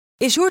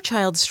Is your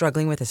child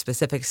struggling with a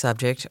specific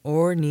subject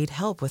or need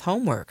help with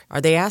homework?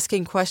 Are they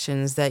asking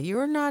questions that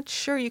you're not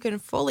sure you can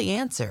fully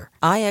answer?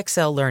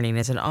 IXL Learning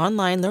is an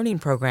online learning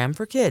program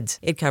for kids.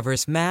 It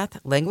covers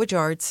math, language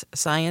arts,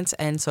 science,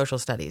 and social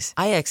studies.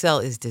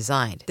 IXL is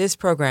designed. This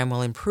program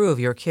will improve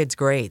your kids'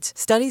 grades.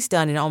 Studies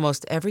done in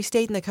almost every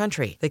state in the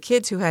country. The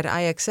kids who had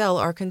IXL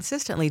are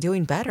consistently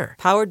doing better.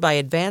 Powered by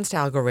advanced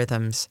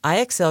algorithms,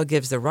 IXL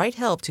gives the right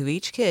help to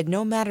each kid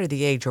no matter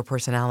the age or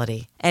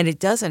personality. And it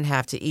doesn't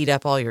have to eat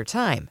up all your time.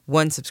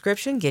 One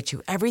subscription gets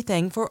you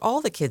everything for all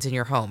the kids in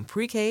your home,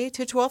 pre-K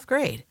to 12th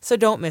grade. So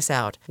don't miss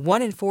out.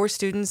 1 in 4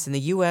 students in the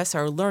U.S.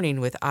 are learning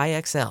with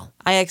IXL.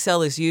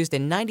 IXL is used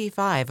in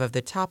 95 of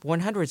the top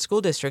 100 school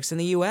districts in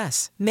the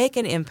U.S. Make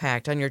an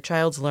impact on your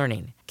child's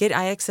learning. Get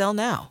IXL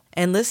now.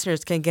 And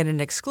listeners can get an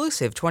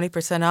exclusive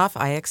 20% off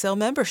IXL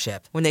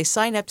membership when they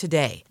sign up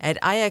today at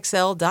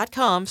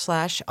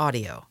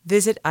IXL.com/audio.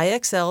 Visit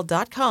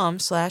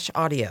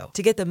IXL.com/audio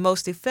to get the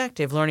most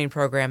effective learning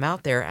program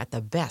out there at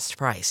the best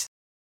price.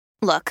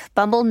 Look,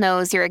 Bumble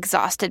knows you're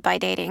exhausted by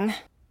dating.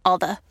 All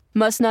the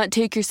must not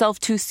take yourself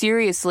too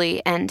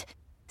seriously and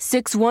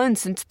 6'1"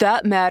 since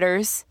that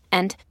matters.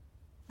 And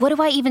what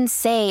do I even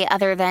say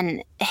other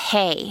than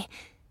hey?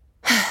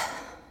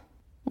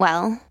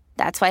 Well,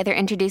 that's why they're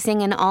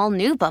introducing an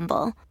all-new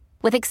Bumble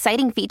with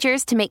exciting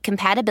features to make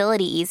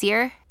compatibility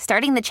easier,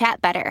 starting the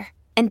chat better,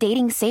 and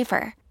dating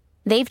safer.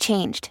 They've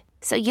changed,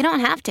 so you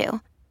don't have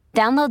to.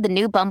 Download the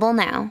new Bumble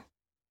now.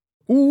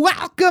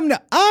 Welcome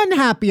to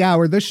Unhappy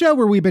Hour, the show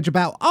where we bitch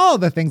about all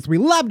the things we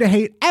love to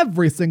hate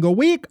every single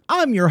week.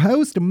 I'm your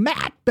host,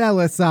 Matt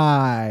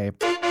Belisai.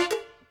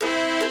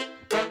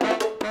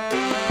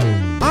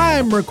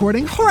 I'm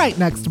recording right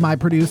next to my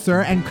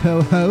producer and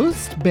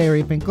co-host,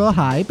 Barry Finkel.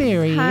 Hi,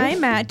 Barry. Hi,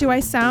 Matt. Do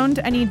I sound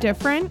any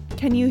different?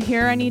 Can you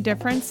hear any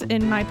difference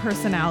in my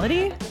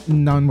personality?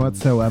 None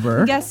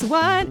whatsoever. Guess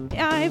what?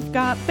 I've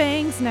got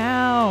bangs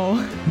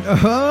now. A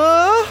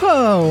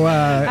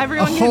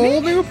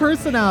whole new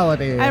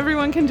personality.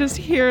 Everyone can just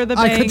hear the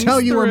bangs. I could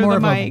tell you were more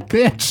of a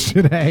bitch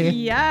today.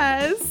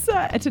 Yes.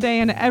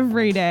 Today and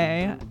every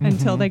day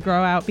until they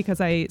grow out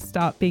because I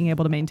stop being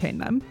able to maintain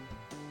them.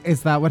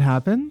 Is that what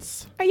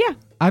happens? Yeah.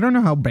 I don't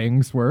know how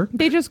bangs work.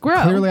 They just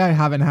grow. Clearly, I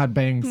haven't had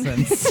bangs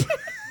since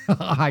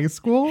high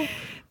school.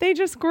 They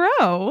just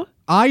grow.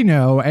 I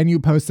know, and you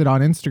posted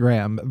on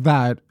Instagram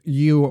that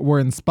you were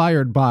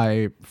inspired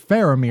by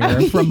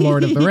Faramir from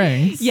Lord of the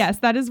Rings. Yes,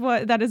 that is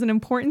an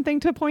important thing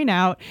to point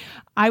out.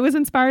 I was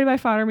inspired by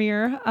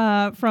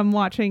Faramir from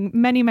watching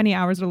many, many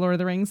hours of Lord of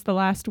the Rings the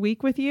last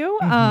week with you.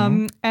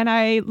 And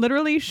I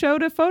literally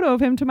showed a photo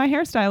of him to my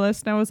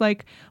hairstylist. And I was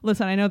like,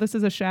 listen, I know this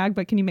is a shag,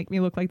 but can you make me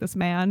look like this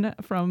man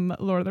from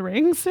Lord of the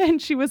Rings?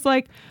 And she was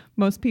like,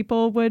 most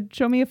people would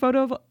show me a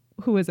photo of,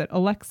 who is it?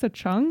 Alexa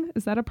Chung?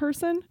 Is that a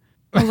person?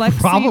 Alexi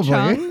Probably.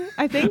 Chung,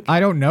 I think.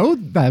 I don't know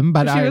them,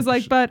 but she was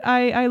like, but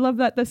I love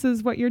that this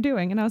is what you're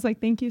doing. And I was like,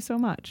 thank you so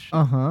much.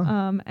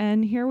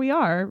 And here we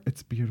are.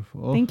 It's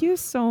beautiful. Thank you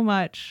so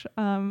much.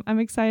 I'm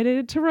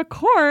excited to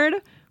record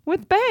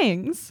with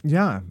bangs.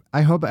 Yeah,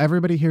 I hope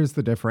everybody hears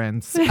the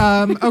difference.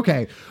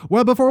 Okay,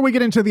 well, before we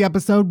get into the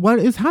episode, what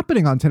is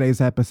happening on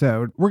today's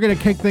episode? We're going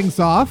to kick things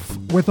off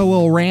with a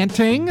little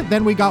ranting.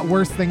 Then we got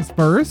Worst Things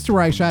First,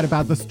 where I chat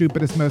about the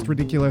stupidest, most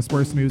ridiculous,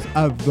 worst news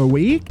of the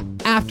week.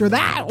 After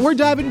that, we're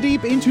diving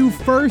deep into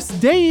first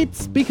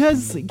dates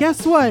because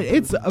guess what?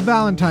 It's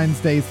Valentine's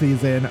Day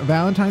season.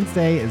 Valentine's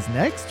Day is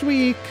next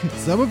week.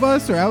 Some of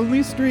us are out in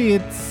these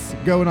streets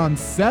going on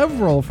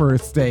several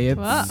first dates.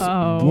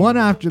 Uh-oh. One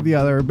after the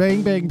other.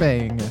 Bang, bang,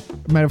 bang.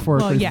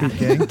 Metaphorically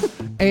speaking.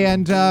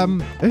 And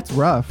it's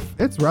rough.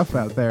 It's rough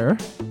out there.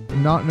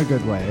 Not in a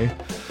good way.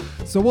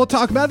 So we'll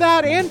talk about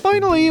that. And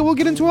finally, we'll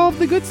get into all of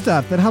the good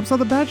stuff that helps all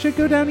the bad shit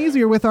go down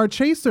easier with our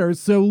chasers.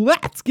 So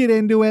let's get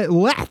into it.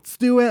 Let's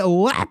do it.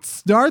 Let's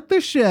start the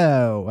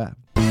show.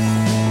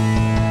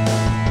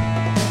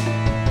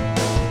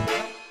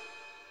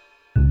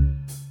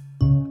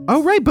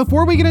 All right,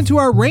 before we get into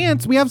our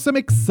rants, we have some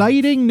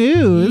exciting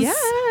news. Yes.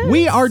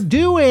 We are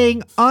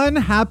doing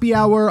Unhappy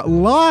Hour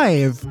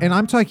live. And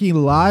I'm talking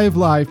live,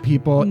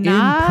 people,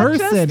 Not in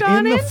person, just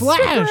on in the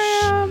Instagram.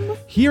 flesh.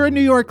 Here in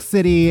New York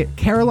City,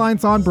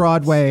 Caroline's on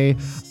Broadway.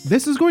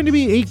 This is going to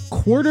be a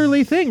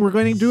quarterly thing. We're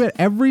going to do it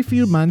every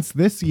few months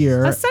this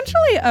year.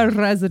 Essentially a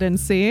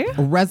residency.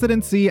 A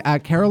residency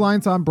at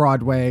Caroline's on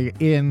Broadway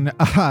in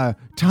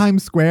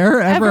Times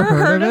Square. Ever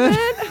heard of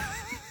it?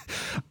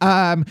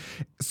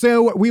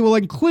 So we will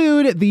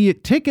include the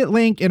ticket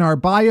link in our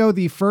bio.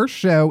 The first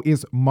show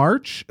is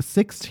March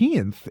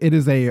 16th. It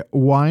is a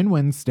wine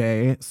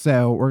Wednesday.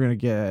 So we're going to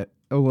get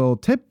a little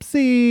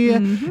tipsy.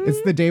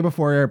 It's the day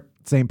before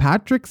St.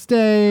 Patrick's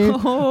Day.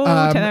 Oh,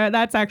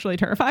 that's actually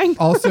terrifying.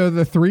 Also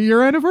the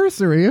 3-year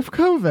anniversary of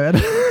COVID.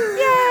 Yay!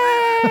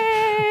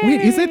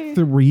 Wait, is it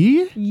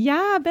 3?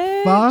 Yeah,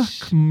 bitch.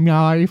 Fuck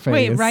my face.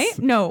 Wait, right?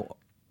 No.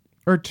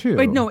 Or 2.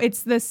 Wait, no,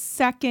 it's the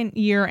 2nd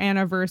year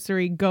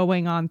anniversary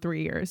going on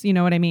 3 years. You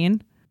know what I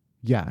mean?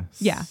 Yes.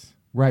 Yeah.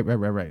 Right.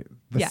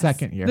 The Yes,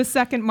 second year. The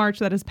second March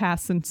that has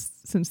passed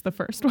since the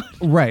first one.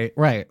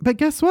 Right. But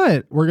guess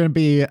what? We're going to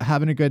be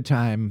having a good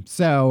time.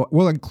 So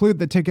we'll include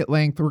the ticket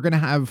link. We're going to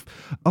have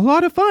a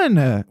lot of fun.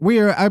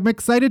 I'm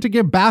excited to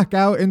get back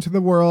out into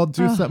the world,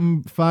 do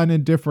something fun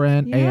and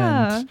different,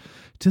 and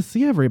to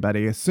see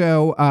everybody.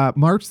 So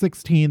March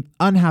 16th,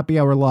 Unhappy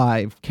Hour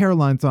Live,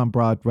 Caroline's on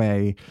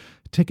Broadway.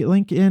 Ticket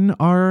link in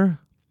our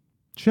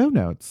show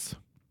notes.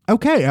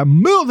 Okay,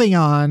 moving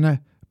on.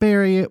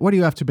 Barry, what do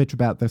you have to bitch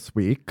about this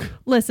week?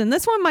 Listen,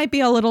 this one might be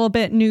a little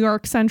bit New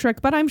York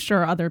centric, but I'm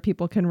sure other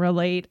people can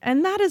relate.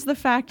 And that is the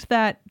fact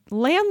that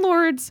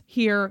landlords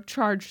here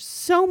charge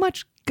so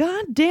much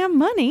goddamn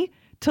money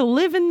to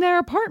live in their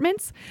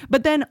apartments,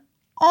 but then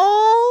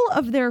all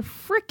of their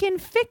freaking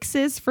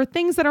fixes for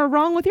things that are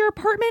wrong with your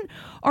apartment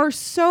are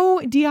so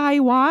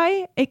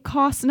DIY, it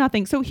costs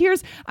nothing. So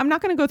I'm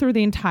not going to go through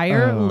the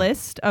entire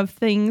list of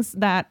things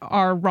that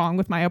are wrong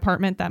with my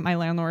apartment that my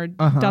landlord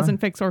doesn't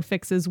fix or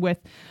fixes with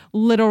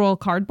literal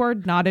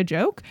cardboard, not a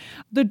joke.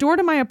 The door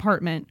to my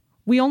apartment,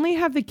 we only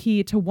have the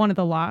key to one of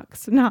the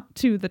locks, not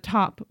to the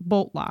top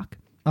bolt lock,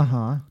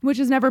 which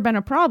has never been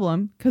a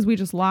problem because we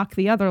just lock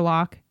the other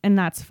lock and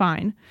that's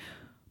fine.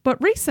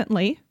 But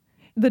recently,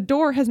 the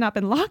door has not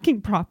been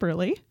locking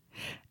properly.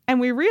 And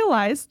we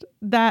realized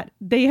that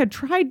they had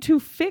tried to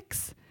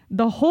fix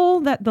the hole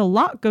that the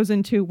lock goes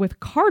into with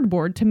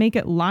cardboard to make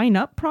it line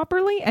up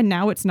properly. And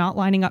now it's not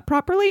lining up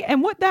properly.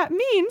 And what that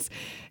means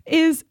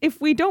is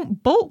if we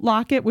don't bolt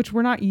lock it, which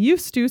we're not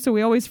used to, so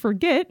we always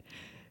forget,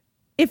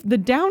 if the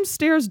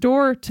downstairs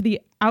door to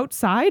the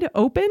outside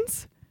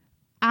opens,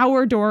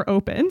 our door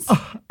opens.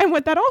 And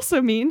what that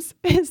also means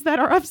is that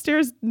our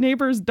upstairs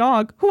neighbor's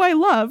dog, who I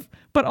love,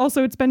 but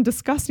also it's been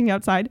disgusting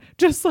outside,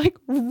 just like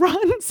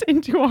runs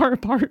into our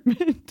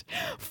apartment,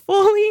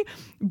 fully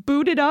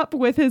booted up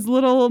with his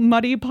little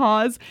muddy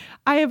paws.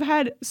 I have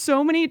had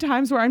so many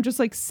times where I'm just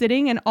like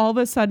sitting and all of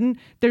a sudden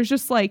there's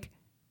just like,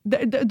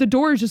 the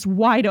door is just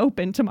wide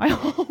open to my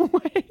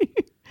hallway.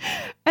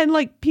 And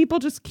like people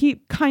just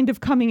keep kind of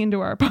coming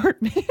into our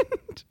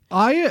apartment.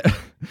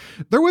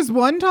 There was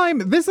one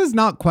time, this is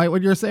not quite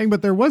what you're saying,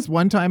 but there was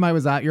one time I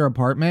was at your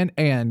apartment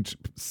and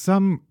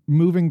some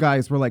moving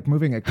guys were like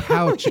moving a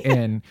couch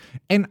in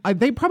and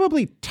they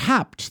probably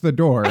tapped the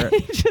door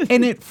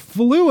and it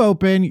flew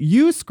open.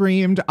 You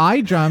screamed.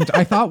 I jumped.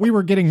 I thought we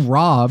were getting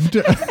robbed.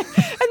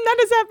 That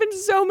has happened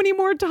so many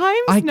more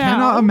times now. I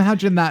cannot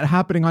imagine that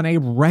happening on a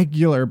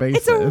regular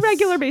basis. It's a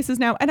regular basis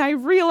now. And I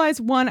realize,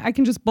 one, I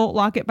can just bolt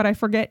lock it, but I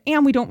forget.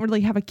 And we don't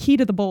really have a key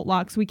to the bolt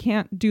lock, so we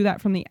can't do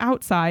that from the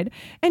outside.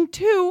 And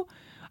two,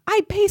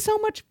 I pay so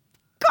much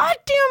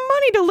goddamn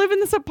money to live in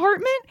this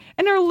apartment.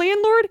 And our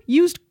landlord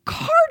used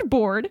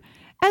cardboard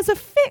as a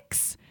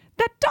fix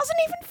that doesn't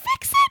even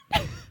fix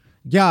it.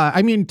 Yeah,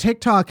 I mean,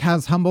 TikTok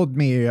has humbled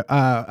me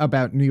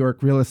about New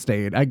York real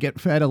estate. I get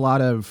fed a lot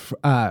of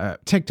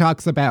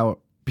TikToks about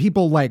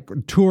people like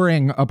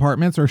touring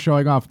apartments or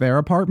showing off their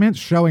apartments.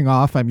 Showing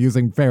off, I'm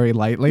using very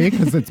lightly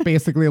because it's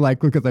basically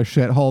like, look at the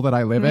shithole that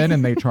I live in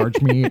and they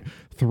charge me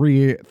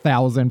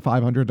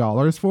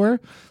 $3,500 for.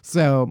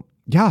 So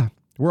yeah,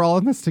 we're all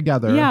in this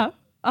together. Yeah,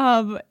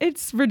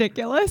 it's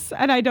ridiculous.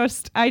 And I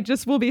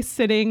just will be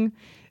sitting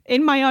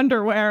in my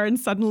underwear and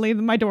suddenly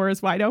my door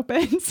is wide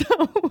open.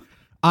 So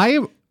I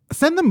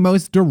send the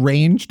most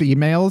deranged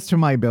emails to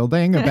my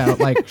building about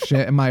like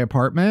shit in my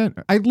apartment.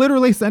 I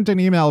literally sent an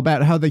email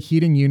about how the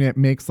heating unit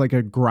makes like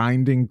a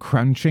grinding,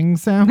 crunching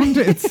sound.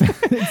 It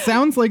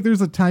sounds like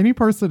there's a tiny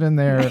person in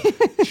there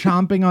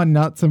chomping on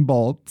nuts and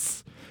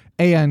bolts.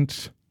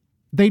 And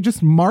they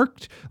just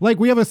marked, like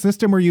we have a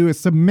system where you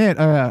submit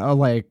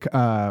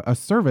a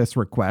service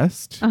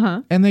request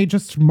and they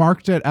just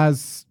marked it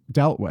as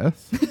dealt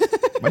with.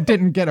 I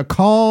didn't get a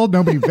call.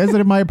 Nobody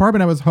visited my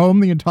apartment. I was home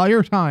the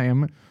entire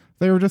time.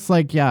 They were just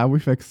like, yeah, we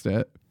fixed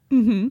it.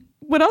 Mm-hmm.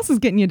 What else is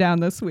getting you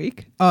down this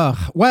week?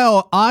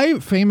 Well, I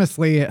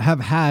famously have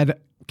had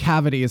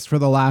cavities for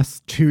the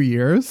last 2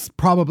 years,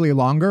 probably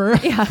longer.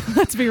 Yeah,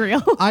 let's be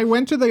real. I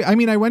went to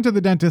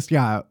the dentist,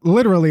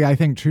 literally, I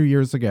think 2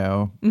 years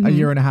ago, a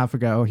year and a half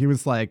ago. He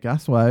was like,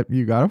 guess what?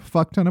 You got a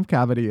fuck ton of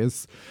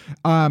cavities.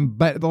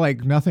 But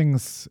like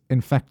nothing's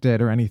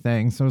infected or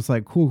anything. So it's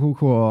like,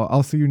 cool.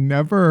 I'll see you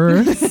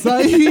never.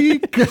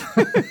 Psych.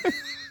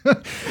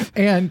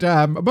 And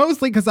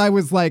mostly because I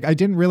was like, I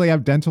didn't really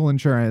have dental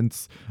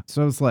insurance.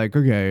 So I was like,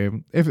 okay,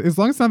 as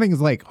long as something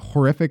is like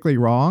horrifically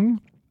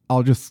wrong,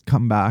 I'll just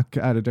come back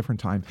at a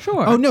different time.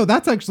 Sure. Oh, no,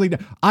 that's actually,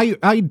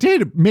 I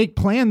did make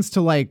plans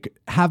to like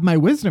have my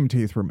wisdom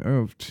teeth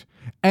removed.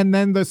 And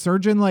then the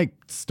surgeon like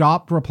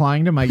stopped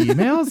replying to my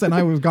emails and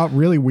I got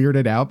really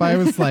weirded out by it. I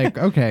was like,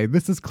 okay,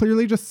 this is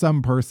clearly just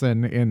some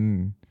person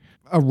in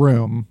a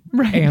room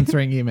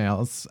answering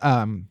emails.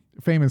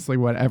 Famously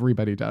what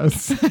everybody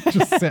does.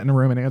 Just sit in a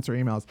room and answer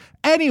emails.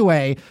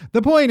 Anyway,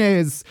 the point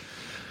is,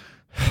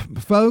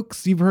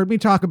 folks, you've heard me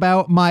talk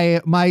about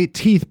my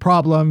teeth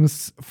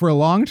problems for a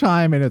long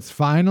time, and it's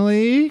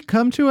finally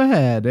come to a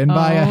head. And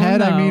by a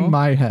head, I mean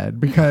my head,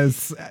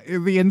 because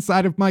the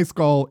inside of my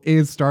skull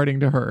is starting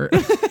to hurt.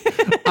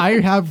 I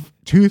have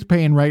tooth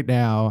pain right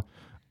now.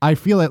 I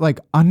feel it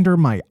like under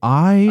my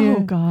eye.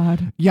 Oh,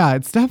 God. Yeah,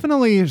 it's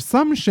definitely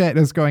some shit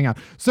is going on.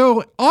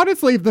 So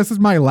honestly, if this is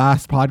my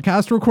last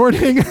podcast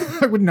recording,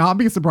 I would not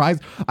be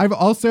surprised.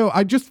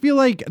 I just feel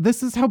like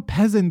this is how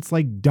peasants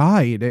like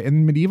died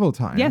in medieval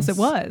times. Yes, it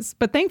was.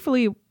 But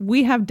thankfully,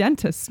 we have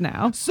dentists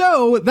now.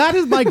 So that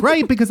is my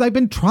gripe because I've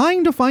been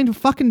trying to find a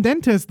fucking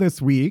dentist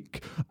this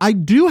week. I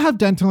do have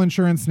dental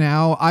insurance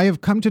now. I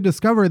have come to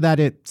discover that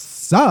it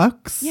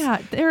sucks.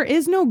 Yeah, there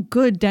is no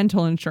good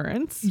dental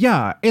insurance.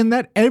 Yeah, and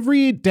that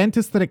every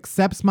dentist that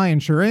accepts my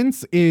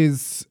insurance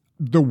is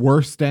the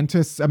worst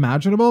dentists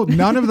imaginable.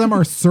 None of them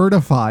are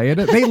certified.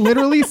 They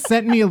literally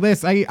sent me a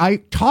list. I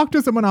talked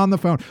to someone on the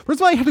phone. First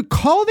of all, I had to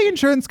call the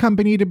insurance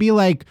company to be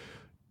like,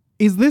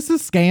 is this a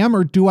scam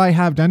or do I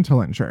have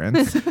dental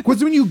insurance?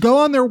 Because when you go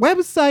on their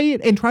website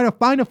and try to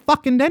find a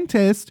fucking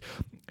dentist,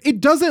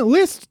 it doesn't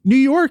list New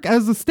York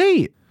as a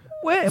state.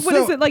 What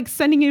is it, like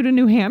sending you to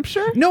New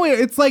Hampshire? No,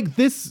 it's like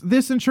this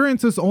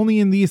insurance is only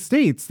in these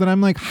states. Then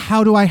I'm like,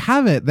 how do I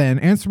have it then?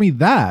 Answer me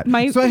that.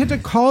 So I had to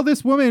call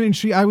this woman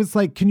and I was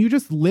like, can you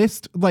just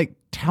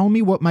tell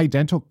me what my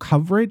dental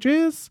coverage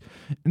is?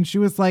 And she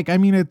was like, I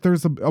mean,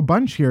 there's a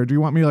bunch here. Do you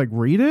want me to like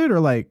read it?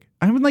 Or like,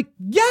 I'm like,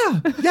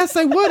 yes,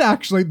 I would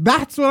actually.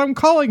 That's what I'm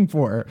calling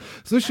for.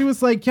 So she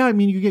was like, yeah, I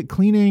mean, you get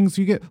cleanings,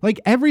 you get like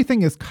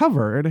everything is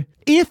covered.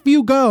 If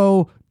you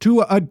go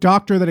to a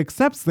doctor that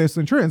accepts this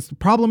insurance, the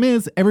problem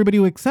is everybody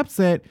who accepts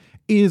it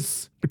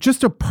is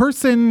just a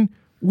person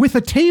with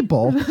a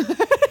table.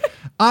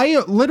 I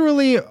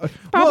literally...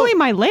 Probably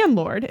my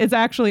landlord is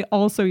actually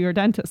also your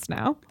dentist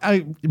now.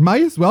 I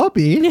might as well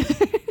be.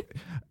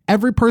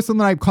 Every person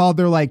that I've called,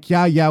 they're like,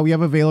 yeah, we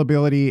have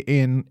availability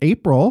in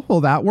April. Will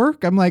that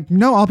work? I'm like,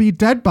 no, I'll be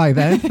dead by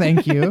then.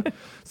 Thank you.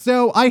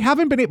 So I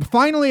haven't been...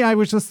 Finally, I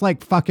was just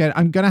like, fuck it.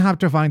 I'm going to have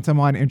to find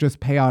someone and just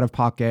pay out of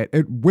pocket.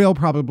 It will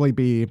probably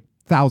be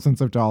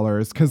thousands of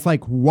dollars because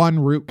like one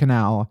root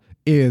canal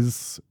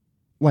is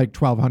like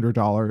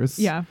 $1,200.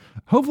 Yeah.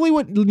 Hopefully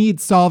what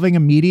needs solving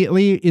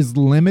immediately is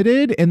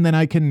limited and then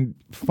I can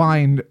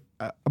find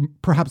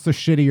perhaps a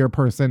shittier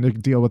person to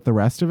deal with the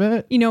rest of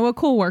it. You know a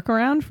cool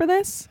workaround for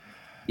this?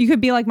 You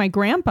could be like my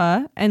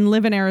grandpa and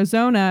live in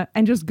Arizona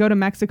and just go to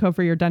Mexico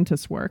for your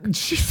dentist work.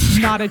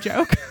 Not a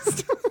joke.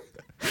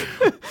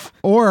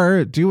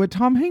 Or do what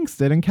Tom Hanks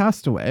did in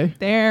Castaway.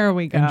 There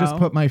we go. And just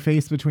put my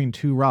face between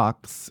two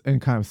rocks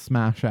and kind of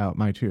smash out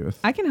my tooth.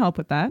 I can help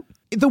with that.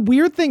 The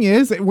weird thing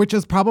is, which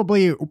is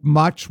probably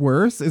much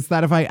worse, is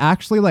that if I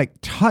actually like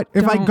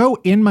if I go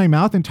in my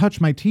mouth and touch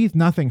my teeth,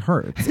 nothing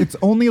hurts. It's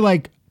only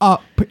like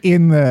up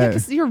in the...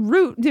 Because your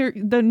root,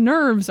 the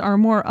nerves are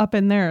more up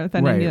in there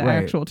than in the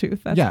actual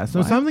tooth. That's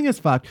so something is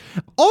fucked.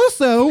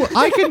 Also,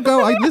 I can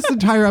go... this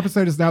entire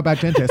episode is now about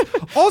dentists.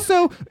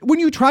 Also, when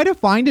you try to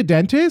find a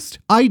dentist,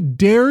 I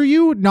dare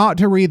you not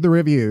to read the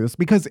reviews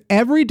because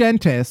every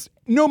dentist,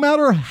 no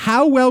matter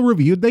how well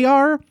reviewed they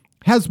are,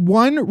 has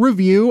one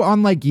review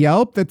on like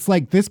Yelp that's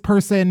like, this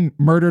person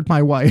murdered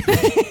my wife.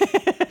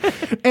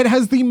 It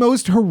has the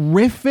most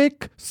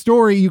horrific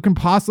story you can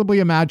possibly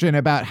imagine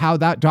about how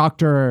that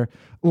doctor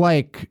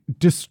like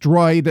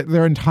destroyed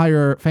their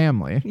entire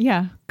family.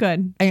 Yeah,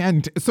 good.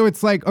 And so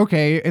it's like,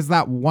 okay, is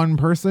that one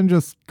person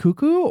just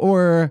cuckoo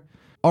or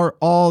are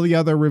all the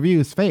other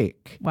reviews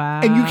fake?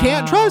 Wow. And you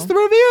can't trust the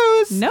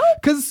reviews. Nope.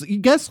 Because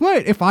guess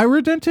what? If I were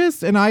a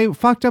dentist and I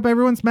fucked up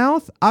everyone's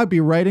mouth, I'd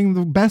be writing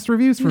the best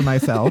reviews for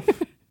myself.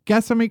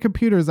 Guess how many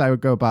computers I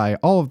would go buy?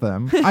 All of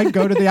them. I'd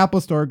go to the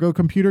Apple store, go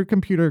computer,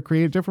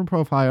 create a different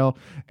profile,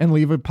 and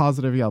leave a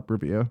positive Yelp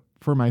review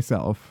for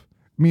myself.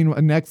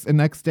 Meanwhile,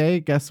 next day,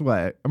 guess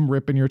what? I'm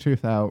ripping your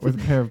tooth out with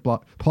a pair of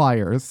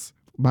pliers.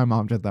 My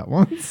mom did that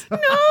once. No,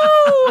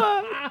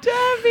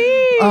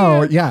 Debbie.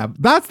 Oh yeah,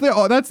 that's the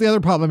other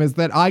problem is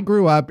that I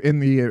grew up in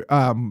the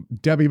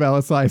Debbie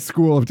Belisai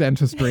School of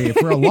Dentistry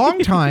for a long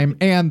time,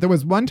 and there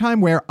was one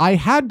time where I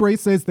had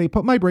braces. They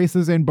put my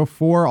braces in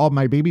before all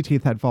my baby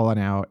teeth had fallen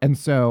out, and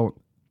so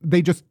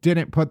they just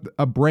didn't put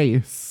a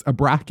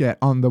bracket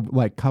on the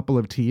like couple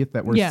of teeth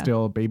that were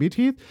still baby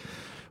teeth.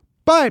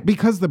 But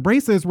because the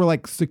braces were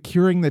like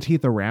securing the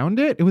teeth around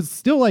it, it was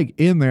still like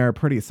in there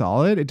pretty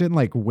solid. It didn't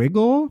like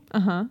wiggle,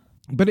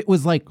 but it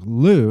was like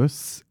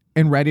loose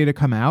and ready to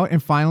come out.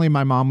 And finally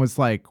my mom was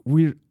like,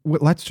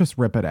 let's just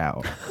rip it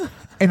out.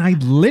 And I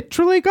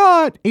literally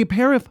got a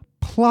pair of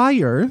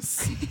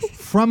pliers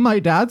from my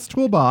dad's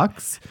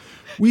toolbox.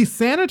 We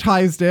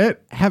sanitized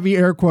it, heavy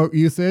air quote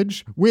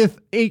usage, with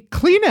a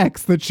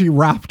Kleenex that she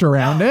wrapped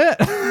around it.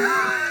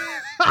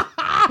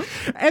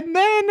 And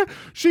then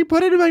she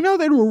put it in my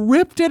mouth and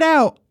ripped it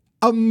out.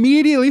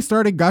 Immediately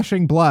started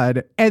gushing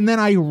blood. And then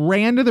I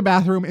ran to the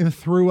bathroom and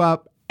threw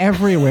up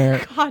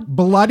everywhere. God.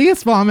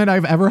 Bloodiest vomit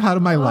I've ever had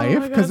in my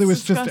life because it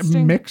was disgusting. Just a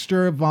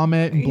mixture of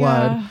vomit and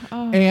blood. Yeah.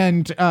 Oh.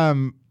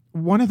 And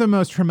one of the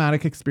most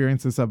traumatic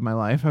experiences of my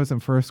life. I was in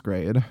first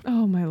grade.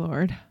 Oh, my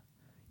Lord.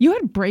 You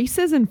had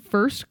braces in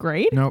first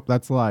grade? Nope,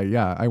 that's a lie.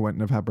 Yeah, I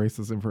wouldn't have had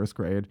braces in first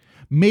grade.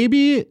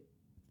 Maybe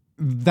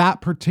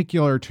that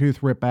particular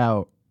tooth rip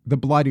out, the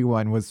bloody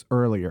one, was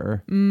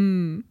earlier.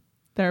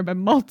 There have been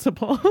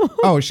multiple.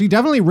 Oh, she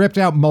definitely ripped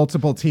out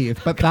multiple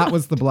teeth, but that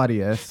was the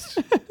bloodiest.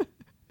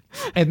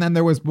 And then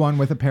there was one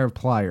with a pair of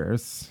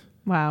pliers.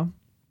 Wow.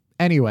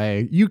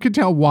 Anyway, you can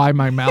tell why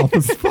my mouth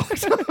is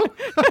fucked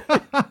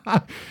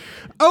up.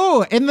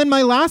 Oh, and then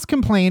my last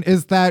complaint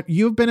is that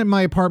you've been in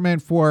my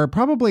apartment for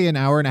probably an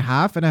hour and a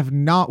half and have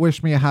not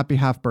wished me a happy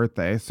half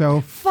birthday.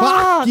 So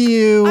fuck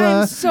you.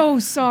 I'm so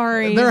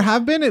sorry. There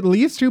have been at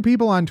least 2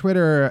 people on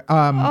Twitter,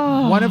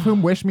 one of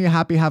whom wished me a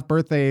happy half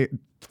birthday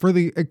for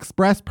the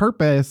express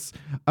purpose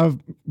of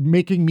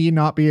making me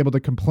not be able to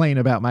complain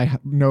about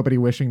nobody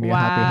wishing me a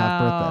happy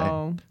half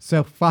birthday.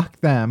 So fuck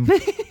them.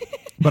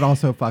 But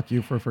also fuck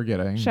you for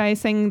forgetting. Should I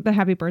sing the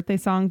happy birthday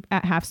song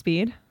at half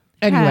speed?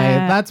 Anyway,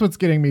 that's what's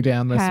getting me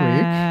down this week.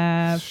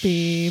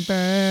 Happy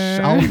birthday.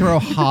 I'll throw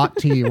hot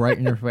tea right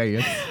in your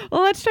face.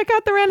 Well, let's check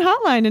out the Rant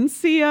Hotline and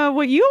see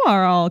what you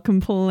are all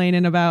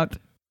complaining about.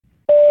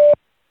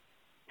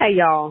 Hey,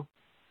 y'all.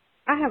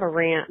 I have a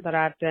rant that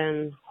I've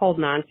been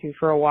holding on to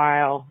for a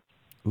while.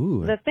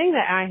 Ooh. The thing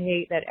that I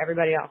hate that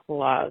everybody else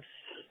loves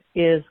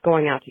is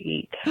going out to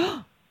eat.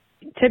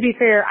 To be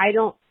fair, I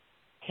don't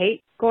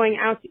hate going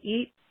out to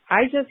eat.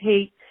 I just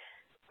hate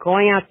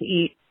going out to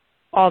eat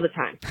all the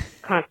time,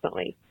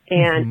 constantly.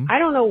 And I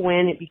don't know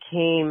when it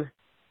became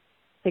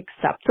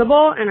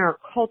acceptable in our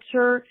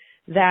culture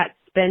that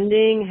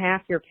spending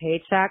half your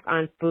paycheck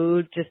on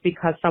food just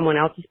because someone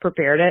else has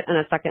prepared it in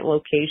a second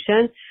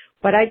location.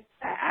 But I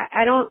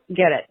don't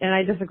get it, and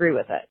I disagree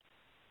with it.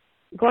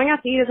 Going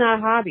out to eat is not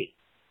a hobby.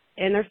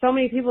 And there's so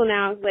many people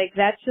now, like,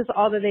 that's just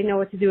all that they know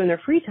what to do in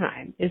their free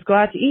time is go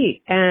out to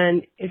eat.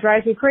 And it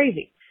drives me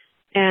crazy.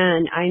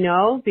 And I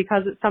know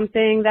because it's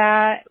something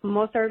that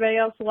most everybody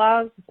else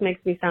loves, it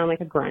makes me sound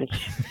like a Grinch.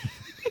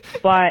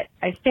 But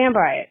I stand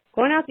by it.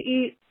 Going out to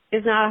eat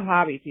is not a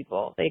hobby,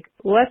 people. Like,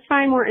 let's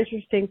find more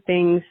interesting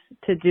things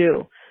to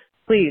do.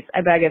 Please,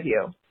 I beg of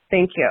you.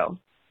 Thank you.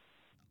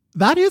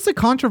 That is a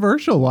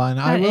controversial one,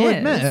 I will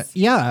admit.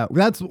 Yeah,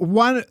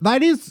 that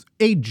is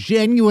a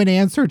genuine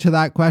answer to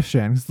that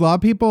question. A lot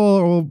of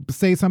people will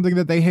say something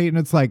that they hate, and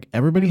it's like,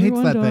 everyone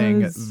hates that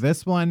thing.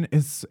 This one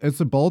is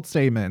a bold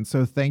statement.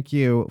 So thank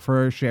you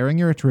for sharing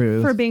your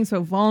truth. For being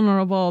so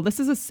vulnerable. This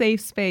is a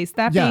safe space.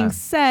 That being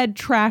said,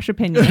 trash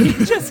opinion.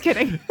 Just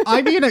kidding.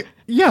 I mean,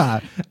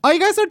 I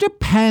guess it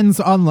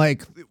depends on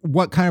like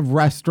what kind of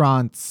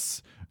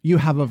restaurants you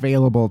have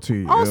available to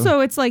you. Also,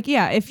 it's like,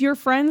 if your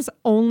friends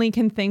only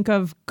can think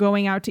of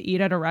going out to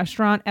eat at a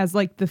restaurant as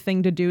like the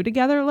thing to do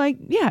together, like,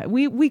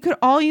 we could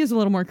all use a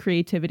little more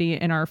creativity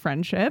in our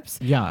friendships.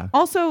 Yeah.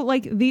 Also,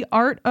 like, the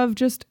art of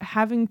just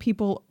having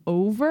people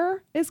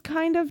over is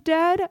kind of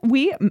dead.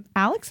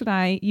 Alex and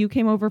I, you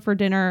came over for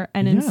dinner,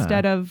 and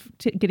instead of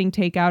getting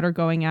takeout or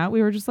going out,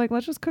 we were just like,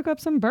 let's just cook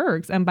up some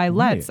burgers. And by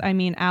let's, I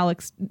mean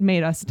Alex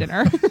made us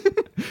dinner.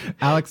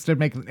 Alex did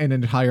make an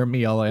entire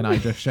meal, and I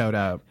just showed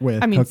up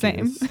with cookies.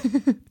 Same.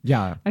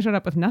 Yeah. I showed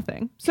up with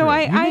nothing. So true.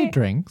 I made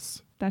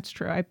drinks. That's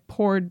true. I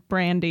poured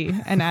brandy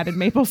and added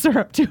maple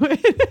syrup to it.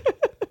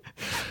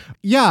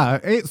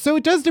 So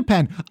it does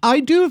depend. I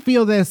do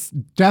feel this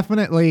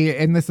definitely,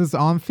 and this is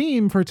on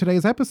theme for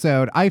today's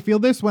episode. I feel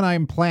this when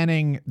I'm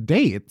planning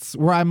dates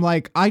where I'm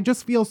like, I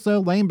just feel so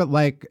lame, but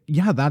like,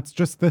 that's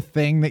just the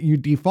thing that you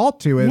default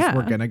to is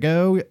we're going to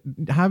go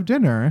have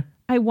dinner.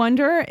 I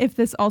wonder if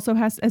this also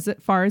has, as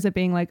far as it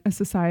being like a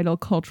societal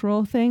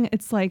cultural thing,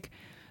 it's like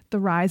the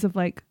rise of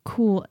like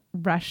cool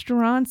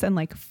restaurants and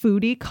like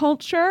foodie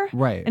culture.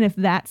 Right. And if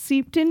that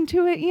seeped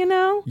into it,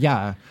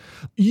 Yeah.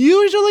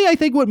 Usually I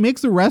think what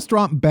makes a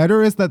restaurant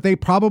better is that they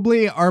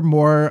probably are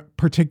more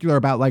particular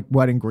about like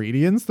what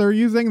ingredients they're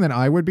using than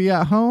I would be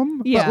at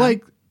home. Yeah. But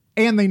like,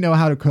 and they know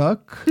how to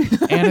cook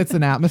and it's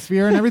an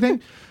atmosphere and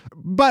everything.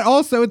 But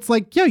also it's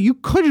like, you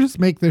could just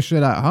make this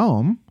shit at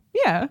home.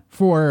 Yeah.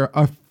 For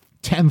a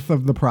 10th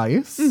of the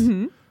price.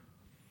 Mm-hmm.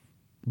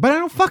 But I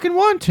don't fucking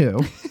want to.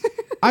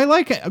 I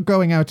like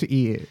going out to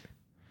eat,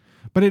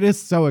 but it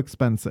is so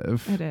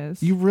expensive. It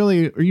is. You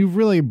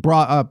really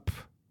brought up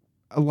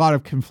a lot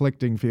of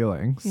conflicting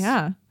feelings.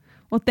 Yeah.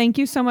 Well, thank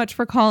you so much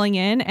for calling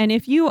in. And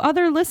if you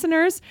other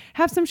listeners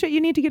have some shit you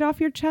need to get off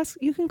your chest,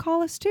 you can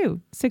call us too.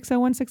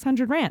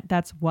 601-600-RANT.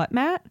 That's what,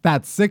 Matt?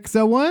 That's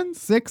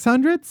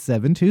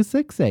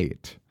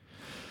 601-600-7268.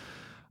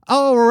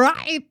 All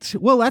right.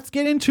 Well, let's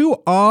get into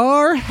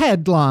our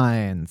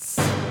headlines.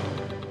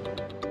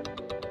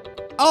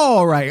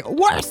 All right.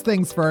 Worst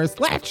things first.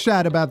 Let's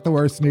chat about the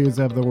worst news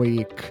of the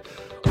week.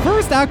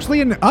 First, actually,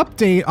 an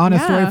update on a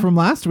story from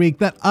last week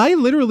that I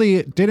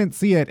literally didn't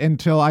see it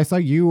until I saw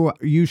you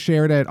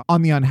shared it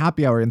on the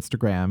Unhappy Hour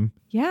Instagram.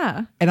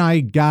 Yeah. And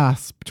I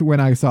gasped when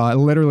I saw it.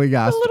 Literally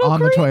gasped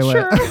on the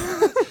toilet.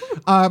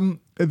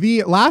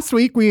 The last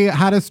week we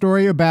had a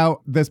story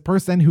about this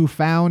person who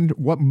found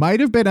what might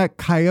have been a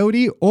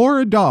coyote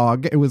or a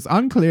dog. It was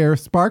unclear,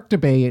 sparked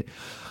debate.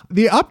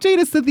 The update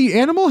is that the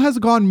animal has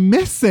gone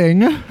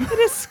missing.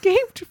 It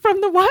escaped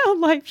from the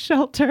wildlife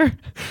shelter.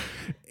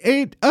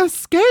 It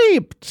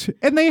escaped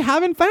and they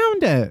haven't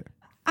found it.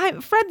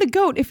 Fred the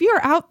goat, if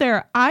you're out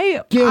there,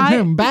 Give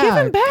him back. Give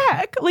him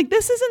back. Like,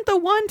 this isn't the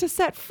one to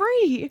set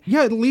free.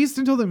 Yeah, at least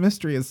until the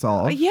mystery is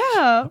solved.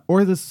 Yeah.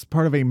 Or this is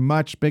part of a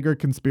much bigger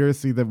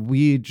conspiracy that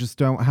we just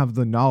don't have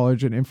the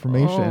knowledge and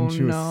information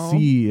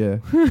see.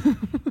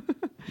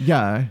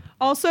 Yeah.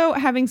 Also,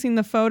 having seen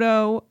the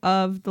photo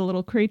of the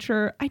little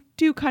creature, I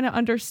do kind of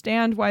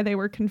understand why they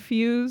were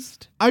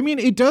confused. I mean,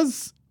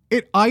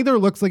 it either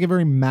looks like a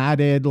very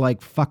matted,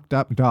 like fucked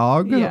up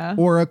dog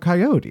or a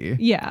coyote.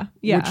 Yeah.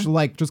 Which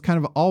like just kind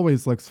of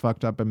always looks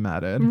fucked up and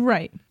matted.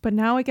 Right. But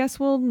now I guess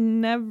we'll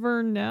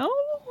never know.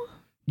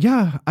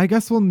 Yeah, I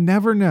guess we'll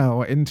never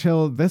know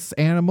until this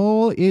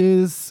animal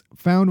is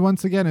found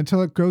once again,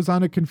 until it goes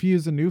on to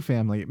confuse a new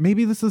family.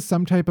 Maybe this is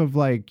some type of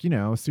like,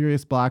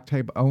 Sirius Black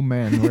type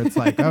omen where it's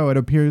like, oh, it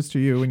appears to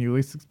you when you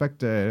least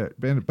expect it.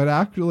 But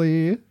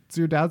actually, it's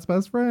your dad's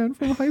best friend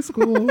from high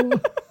school.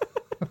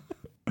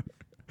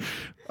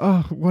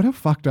 Oh, what a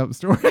fucked up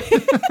story.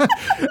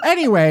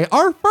 Anyway,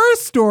 our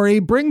first story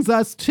brings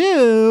us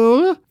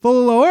to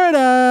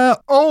Florida.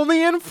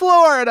 Only in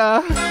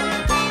Florida.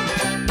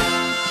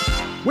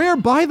 Where,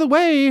 by the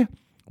way,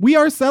 we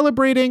are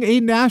celebrating a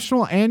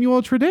national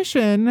annual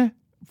tradition.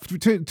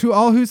 To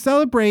all who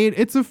celebrate,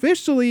 it's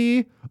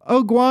officially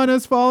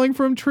iguanas falling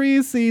from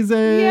trees season.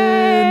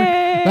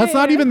 Yay! That's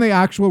not even the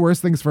actual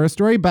Worst Things First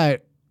story,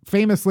 but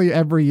famously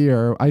every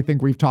year, I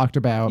think we've talked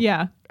about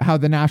how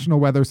the National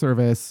Weather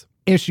Service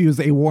issues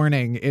a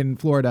warning in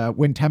Florida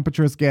when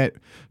temperatures get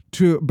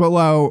to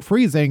below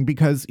freezing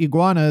because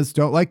iguanas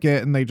don't like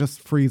it and they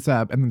just freeze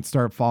up and then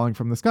start falling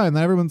from the sky. And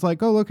then everyone's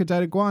like, oh, look, a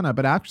dead iguana.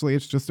 But actually,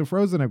 it's just a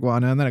frozen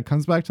iguana. And then it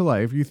comes back to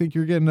life. You think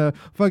you're getting a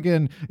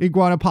fucking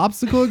iguana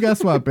popsicle?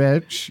 Guess what,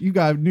 bitch? You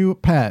got a new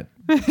pet.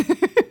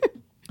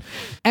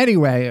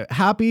 Anyway,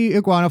 happy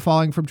iguana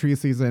falling from tree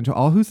season to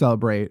all who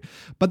celebrate.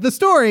 But the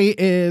story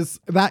is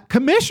that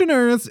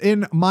commissioners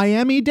in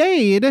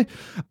Miami-Dade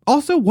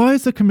also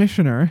was a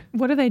commissioner.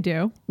 What do they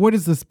do? What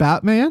is this,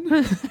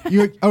 Batman?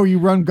 You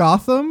run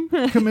Gotham,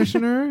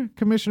 Commissioner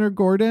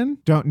Gordon?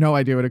 No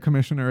idea what a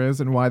commissioner is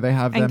and why they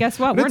have them. And guess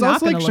what? But We're not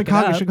going to look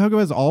Chicago. it up. Chicago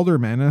has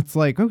aldermen. It's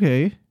like,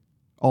 okay,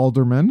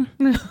 alderman.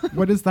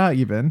 What is that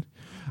even?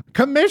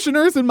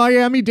 Commissioners in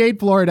Miami-Dade,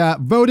 Florida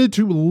voted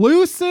to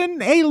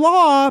loosen a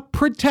law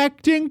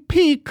protecting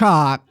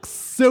peacocks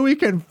so we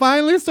can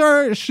finally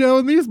start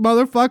showing these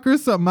motherfuckers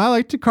something I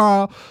like to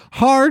call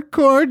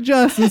hardcore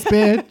justice,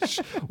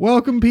 bitch.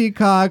 Welcome,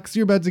 peacocks.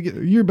 You're about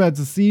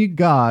to see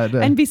God.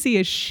 NBC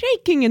is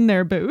shaking in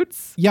their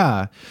boots.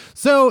 Yeah.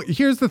 So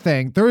here's the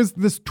thing. There is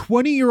this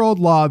 20-year-old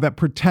law that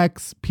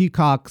protects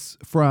peacocks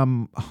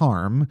from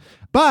harm,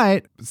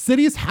 but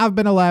cities have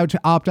been allowed to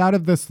opt out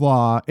of this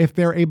law if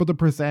they're able to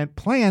present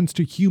plans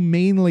to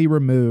humanely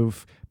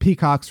remove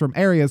peacocks from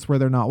areas where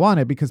they're not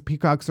wanted, because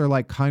peacocks are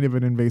like kind of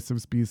an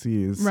invasive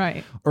species.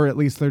 Right. Or at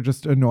least they're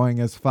just annoying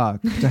as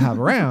fuck to have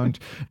around.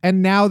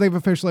 And now they've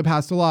officially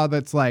passed a law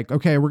that's like,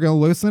 okay, we're going to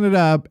loosen it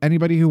up.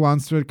 Anybody who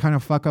wants to kind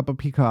of fuck up a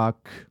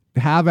peacock,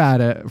 have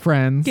at it,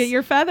 friends. Get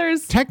your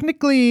feathers.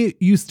 Technically,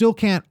 you still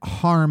can't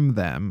harm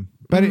them,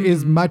 but it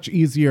is much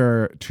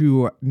easier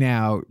to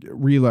now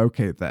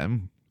relocate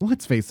them.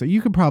 Let's face it,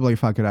 you could probably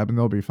fuck it up and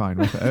they'll be fine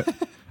with it.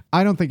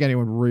 I don't think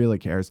anyone really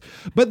cares.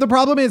 But the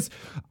problem is,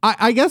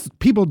 I guess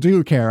people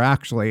do care,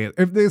 actually.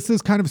 If this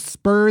has kind of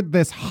spurred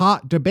this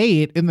hot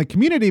debate in the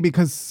community,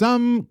 because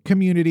some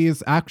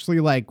communities actually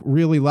like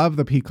really love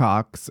the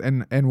peacocks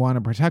and want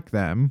to protect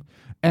them.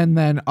 And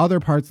then other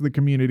parts of the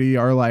community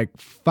are like,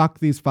 fuck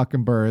these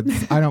fucking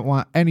birds. I don't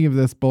want any of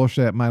this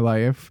bullshit in my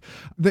life.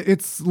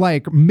 It's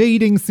like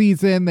mating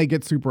season. They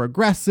get super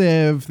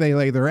aggressive. They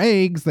lay their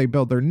eggs. They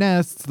build their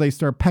nests. They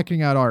start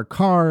pecking out our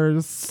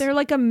cars. They're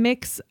like a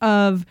mix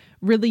of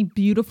really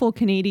beautiful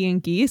Canadian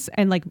geese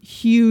and like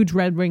huge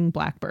red-winged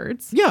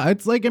blackbirds. Yeah,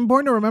 it's like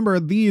important to remember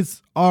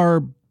these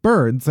are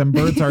birds, and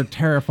birds are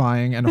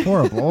terrifying and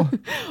horrible.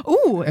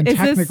 Ooh, and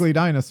technically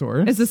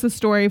dinosaurs. Is this a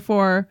story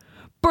for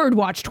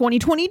Birdwatch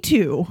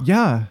 2022?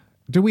 Yeah.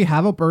 Do we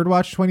have a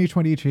Birdwatch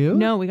 2022?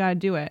 No, we got to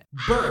do it.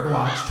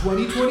 Birdwatch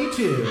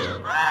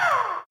 2022.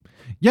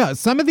 Yeah,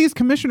 some of these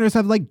commissioners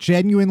have like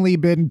genuinely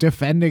been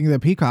defending the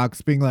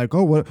peacocks, being like,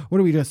 oh, what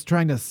are we just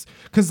trying to...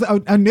 Because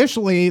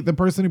initially the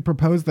person who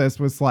proposed this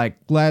was like,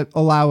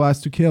 allow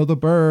us to kill the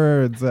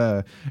birds.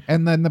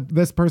 And then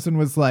this person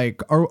was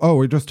like, oh,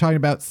 we're just talking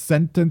about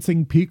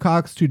sentencing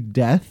peacocks to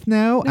death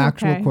now? Okay.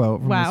 Actual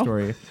quote from the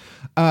story.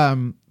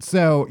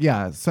 So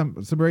yeah, some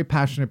very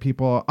passionate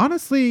people.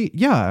 Honestly,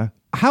 yeah.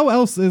 How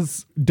else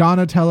is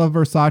Donatella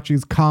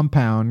Versace's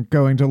compound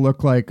going to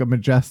look like a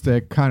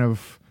majestic kind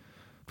of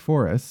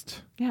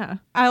forest? Yeah.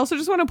 I also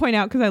just want to point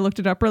out, because I looked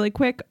it up really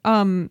quick,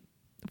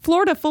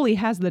 Florida fully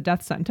has the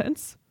death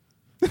sentence.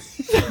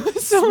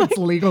 So it's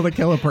legal to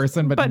kill a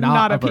person, but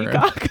not a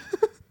peacock.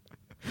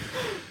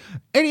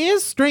 It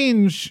is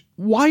strange.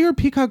 Why are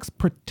peacocks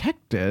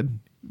protected?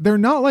 They're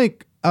not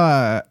like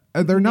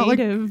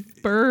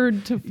native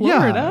bird to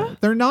Florida. Yeah,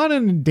 they're not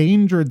an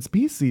endangered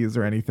species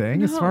or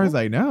anything, as far as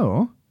I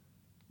know.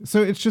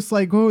 So it's just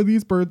like, oh,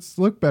 these birds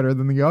look better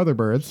than the other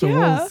birds, so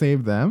we'll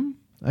save them.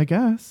 I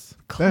guess.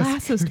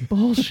 Classist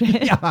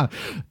bullshit. Yeah.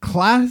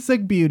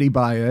 Classic beauty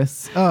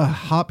bias.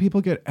 Hot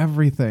people get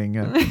everything.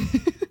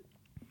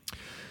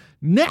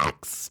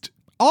 Next.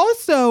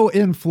 Also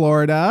in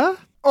Florida.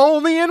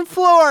 Only in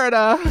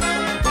Florida.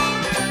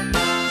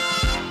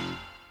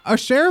 A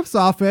sheriff's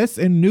office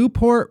in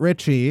Newport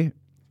Richey.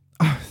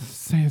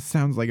 It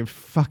sounds like a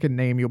fucking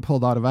name you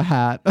pulled out of a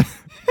hat.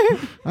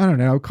 I don't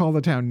know. Call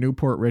the town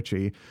Newport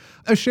Richey.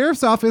 A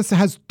sheriff's office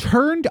has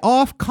turned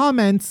off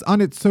comments on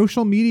its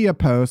social media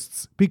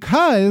posts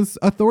because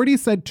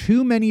authorities said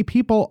too many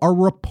people are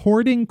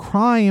reporting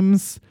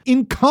crimes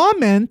in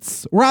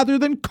comments rather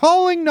than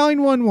calling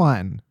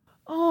 911.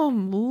 Oh,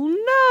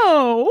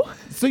 no.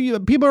 So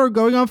people are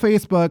going on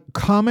Facebook,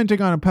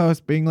 commenting on a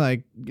post, being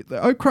like,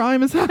 a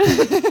crime is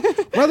happening,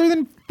 rather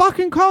than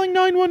fucking calling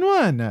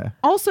 911.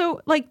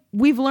 Also, like,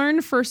 we've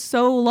learned for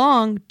so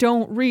long,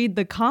 don't read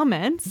the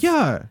comments.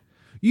 Yeah.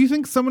 You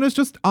think someone is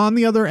just on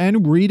the other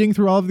end reading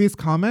through all of these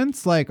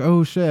comments? Like,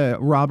 oh shit,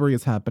 robbery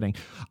is happening.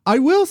 I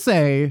will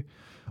say,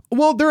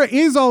 well, there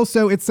is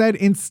also, it said,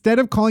 instead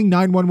of calling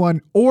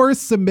 911 or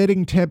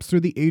submitting tips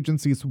through the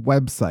agency's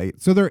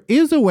website. So there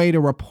is a way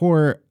to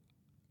report,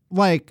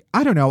 like,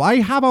 I don't know. I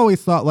have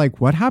always thought, like,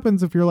 what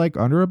happens if you're like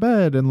under a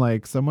bed and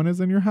like someone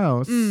is in your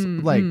house?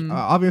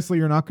 Obviously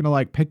you're not going to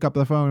like pick up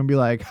the phone and be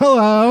like,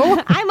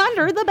 hello, I'm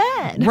under the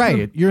bed.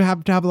 Right. You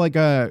have to have like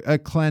a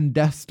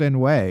clandestine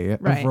way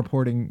Right. of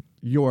reporting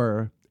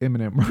your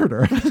imminent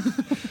murder.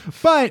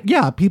 But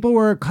yeah, people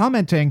were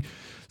commenting.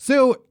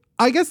 So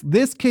I guess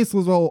this case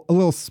was a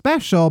little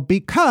special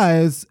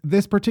because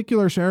this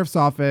particular sheriff's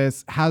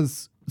office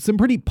has some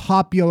pretty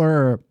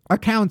popular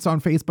accounts on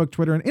Facebook,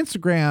 Twitter, and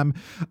Instagram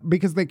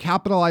because they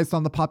capitalized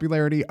on the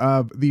popularity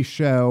of the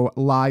show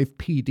Live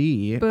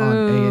PD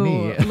on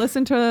A&E.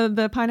 Listen to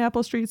the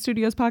Pineapple Street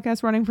Studios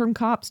podcast, Running from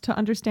Cops, to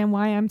understand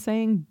why I'm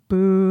saying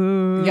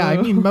boo. Yeah,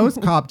 I mean,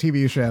 most cop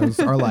TV shows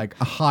are like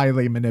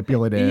highly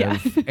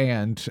manipulative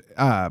and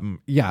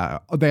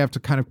they have to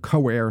kind of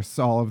coerce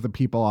all of the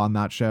people on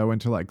that show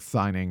into like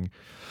signing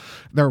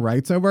their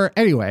rights over.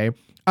 Anyway,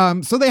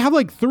 so they have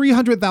like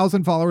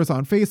 300,000 followers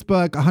on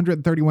Facebook,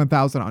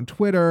 131,000 on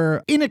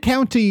Twitter, in a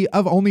county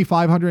of only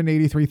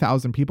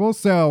 583,000 people.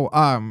 So,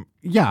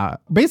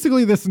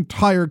 basically this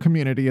entire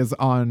community is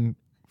on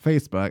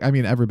Facebook. I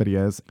mean, everybody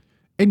is.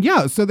 And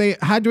yeah, so they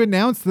had to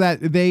announce that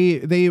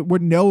they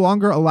would no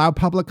longer allow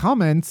public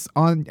comments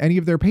on any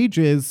of their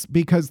pages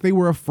because they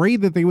were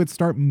afraid that they would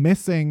start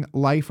missing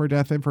life or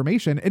death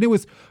information. And it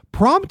was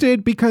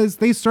prompted because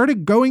they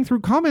started going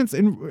through comments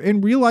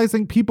and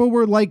realizing people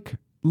were like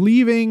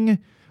leaving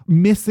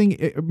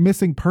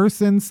missing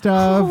person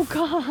stuff. Oh,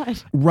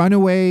 God.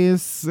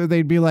 Runaways.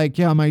 They'd be like,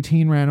 yeah, my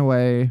teen ran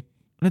away. And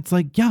it's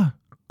like, yeah,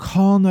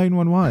 call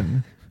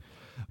 911.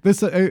 This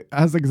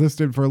has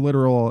existed for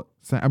literal...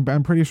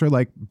 I'm pretty sure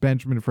like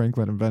Benjamin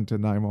Franklin invented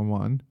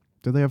 911.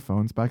 Did they have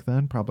phones back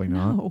then? Probably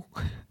not. No.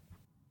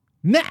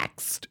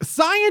 Next,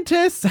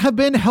 scientists have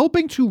been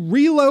helping to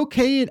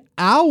relocate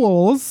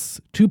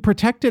owls to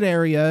protected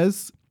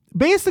areas.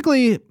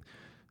 Basically,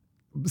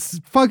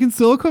 fucking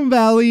Silicon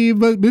Valley,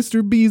 but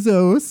Mr.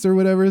 Bezos or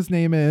whatever his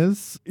name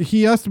is,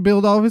 he has to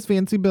build all of his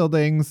fancy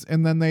buildings,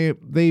 and then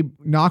they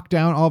knock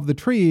down all of the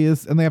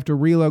trees and they have to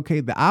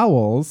relocate the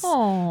owls.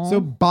 Aww.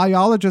 So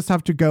biologists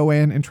have to go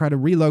in and try to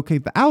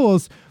relocate the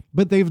owls,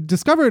 but they've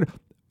discovered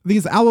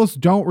these owls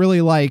don't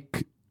really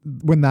like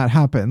when that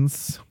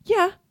happens.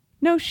 Yeah.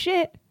 No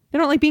shit. They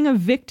don't like being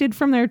evicted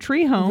from their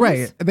tree homes.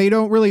 Right. They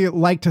don't really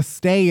like to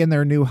stay in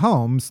their new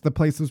homes, the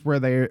places where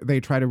they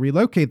try to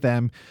relocate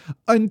them,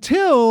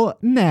 until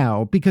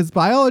now, because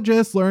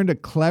biologists learned a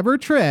clever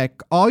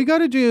trick. All you got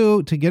to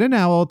do to get an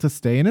owl to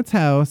stay in its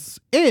house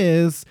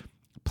is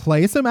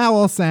play some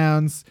owl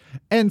sounds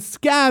and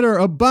scatter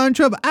a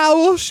bunch of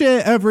owl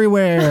shit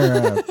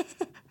everywhere.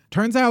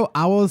 Turns out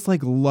owls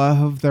like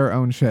love their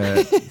own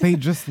shit. They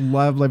just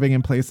love living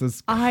in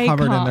places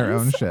covered in their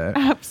own shit.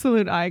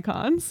 Absolute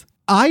icons.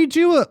 I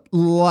do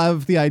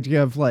love the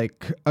idea of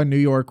like a New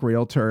York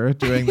realtor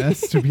doing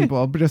this to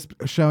people, but just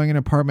showing an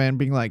apartment and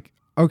being like,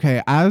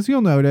 okay, as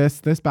you'll notice,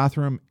 this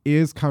bathroom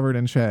is covered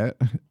in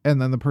shit.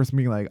 And then the person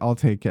being like, I'll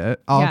take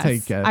it. I'll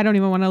take it. I don't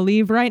even want to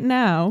leave right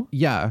now.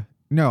 Yeah.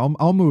 No,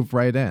 I'll move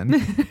right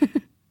in.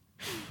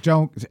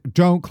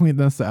 Don't clean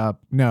this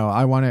up. No,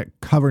 I want it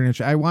covered in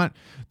shit. I want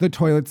the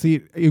toilet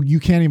seat. You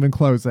can't even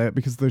close it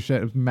because the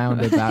shit is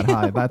mounted that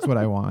high. That's what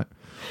I want.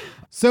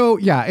 So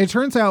yeah, it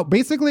turns out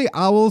basically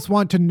owls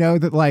want to know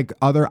that like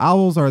other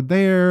owls are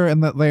there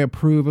and that they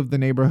approve of the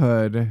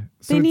neighborhood.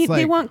 So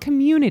they want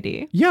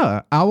community.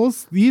 Yeah,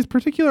 owls, these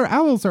particular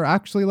owls are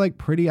actually like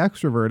pretty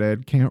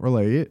extroverted. Can't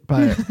relate,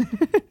 but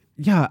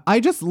yeah, I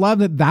just love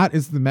that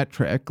is the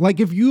metric. Like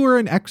if you were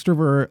an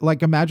extrovert,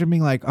 like imagine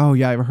being like, oh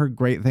yeah, I've heard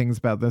great things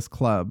about this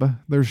club.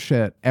 There's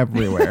shit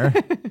everywhere.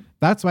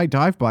 That's why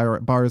dive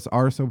bars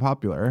are so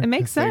popular. It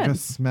makes sense. They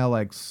just smell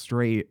like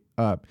straight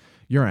up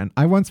urine.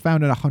 I once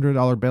found a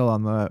 $100 bill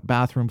on the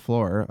bathroom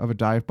floor of a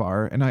dive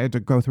bar, and I had to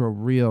go through a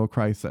real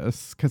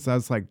crisis because I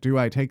was like, do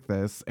I take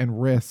this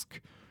and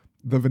risk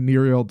the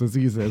venereal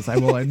diseases I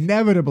will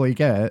inevitably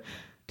get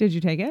Did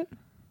you take it?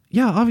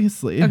 Yeah,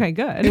 obviously. Okay,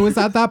 good. It was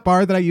at that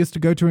bar that I used to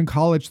go to in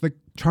college that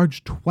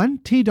charged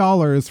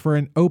 $20 for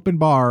an open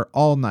bar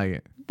all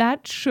night.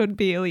 That should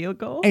be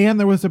illegal. And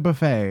there was a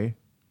buffet.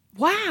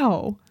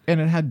 Wow.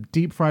 And it had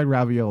deep fried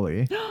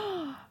ravioli.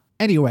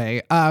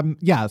 Anyway,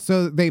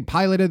 so they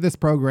piloted this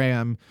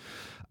program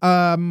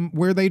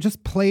where they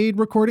just played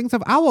recordings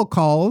of owl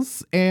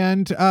calls,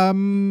 and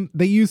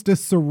they used a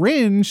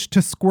syringe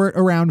to squirt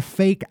around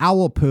fake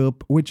owl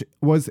poop, which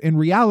was in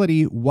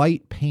reality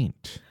white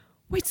paint.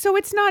 Wait, so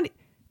it's not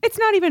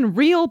even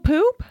real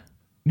poop?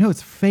 No,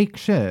 it's fake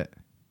shit.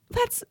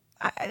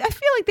 I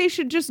feel like they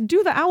should just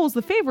do the owls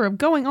the favor of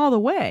going all the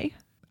way.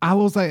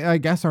 Owls, I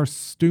guess, are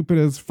stupid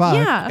as fuck,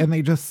 and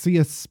they just see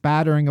a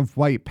spattering of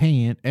white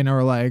paint and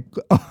are like,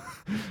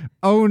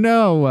 oh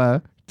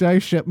no, did I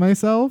shit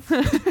myself?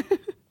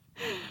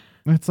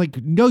 It's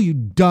like, no, you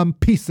dumb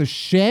piece of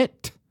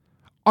shit.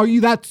 Are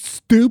you that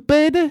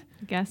stupid?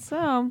 Guess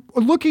so.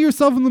 Look at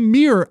yourself in the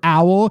mirror,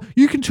 owl.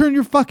 You can turn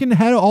your fucking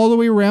head all the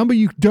way around, but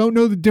you don't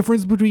know the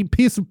difference between a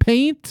piece of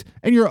paint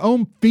and your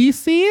own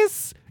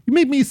feces? You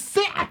make me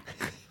sick.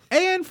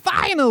 And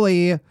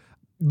finally,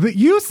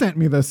 you sent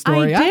me this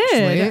story,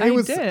 actually. It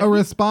was a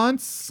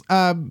response.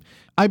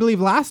 I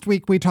believe last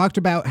week we talked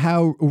about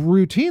how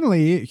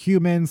routinely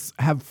humans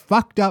have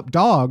fucked up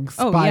dogs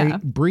by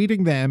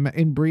breeding them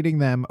and breeding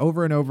them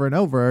over and over and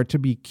over to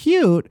be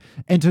cute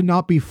and to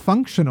not be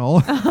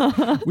functional.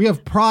 We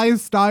have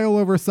prized style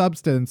over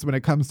substance when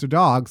it comes to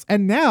dogs.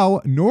 And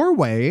now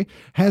Norway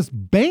has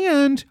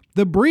banned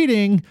the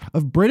breeding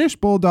of British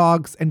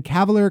Bulldogs and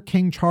Cavalier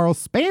King Charles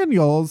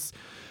Spaniels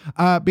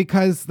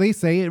because they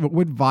say it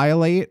would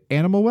violate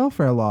animal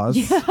welfare laws.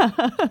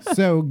 Yeah.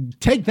 So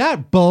take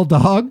that,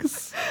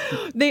 Bulldogs.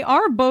 They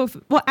are both.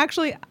 Well,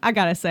 actually, I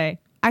gotta say,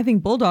 I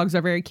think Bulldogs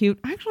are very cute.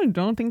 I actually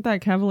don't think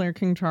that Cavalier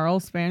King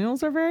Charles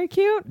Spaniels are very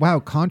cute.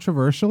 Wow,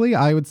 controversially,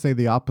 I would say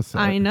the opposite.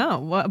 I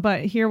know,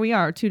 but here we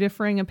are, two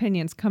differing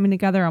opinions coming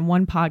together on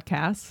one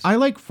podcast. I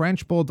like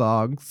French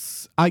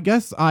Bulldogs. I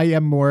guess I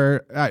am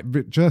more,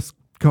 just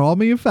call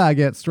me a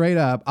faggot, straight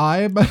up.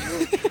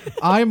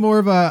 I'm more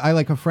of I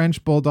like a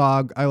French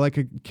Bulldog. I like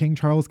a King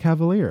Charles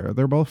Cavalier.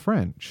 They're both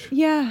French.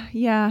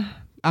 Yeah.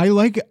 I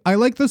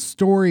like the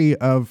story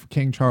of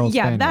King Charles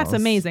Spaniels. That's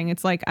amazing.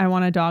 It's like, I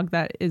want a dog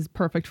that is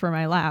perfect for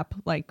my lap.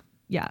 Like,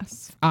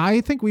 yes.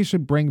 I think we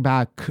should bring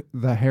back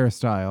the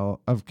hairstyle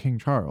of King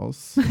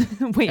Charles.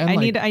 Wait, I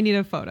need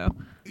a photo.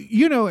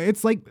 You know,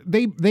 it's like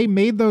they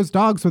made those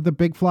dogs with the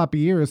big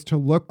floppy ears to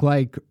look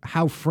like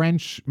how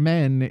French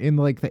men in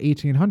like the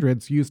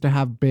 1800s used to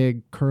have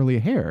big curly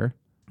hair.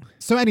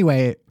 So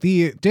anyway,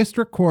 the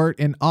district court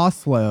in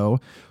Oslo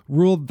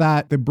ruled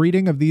that the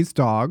breeding of these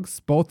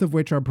dogs, both of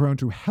which are prone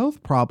to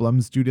health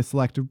problems due to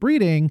selective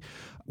breeding,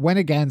 went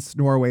against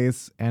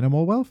Norway's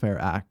Animal Welfare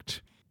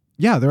Act.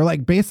 Yeah, they're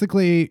like,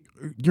 basically,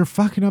 you're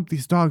fucking up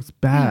these dogs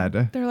bad.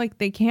 Yeah, they're like,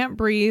 they can't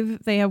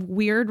breathe. They have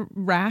weird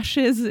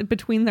rashes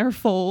between their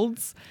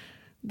folds.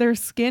 Their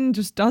skin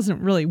just doesn't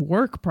really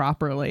work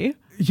properly.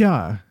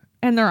 Yeah.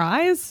 And their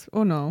eyes?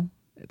 Oh no.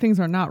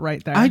 Things are not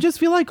right there. I just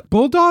feel like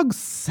bulldogs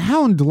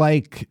sound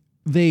like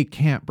they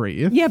can't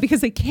breathe. Yeah, because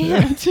they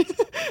can't.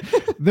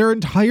 Their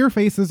entire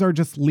faces are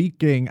just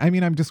leaking. I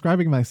mean, I'm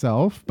describing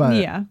myself,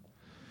 but yeah,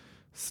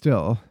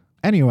 still.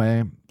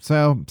 Anyway,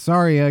 so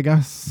sorry, I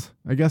guess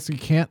you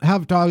can't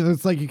have dogs.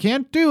 It's like you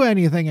can't do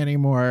anything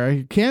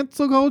anymore.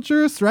 Cancel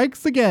culture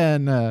strikes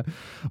again.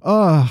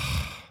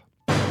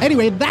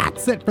 Anyway,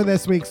 that's it for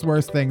this week's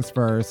Worst Things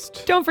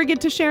First. Don't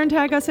forget to share and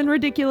tag us in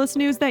ridiculous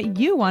news that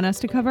you want us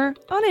to cover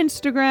on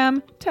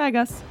Instagram. Tag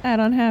us at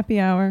Unhappy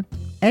Hour.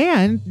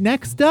 And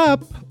next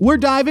up, we're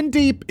diving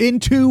deep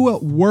into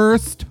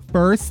worst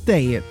first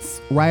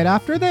dates right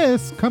after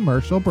this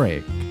commercial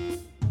break.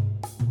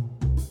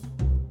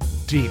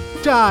 Deep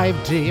dive,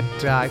 deep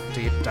dive,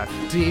 deep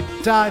dive, deep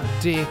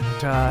dive, deep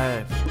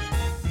dive.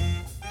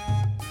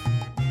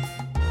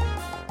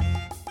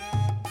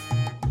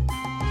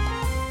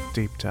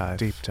 Deep dive,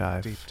 deep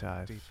dive, deep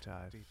dive, deep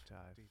dive, deep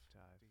dive, deep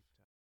dive.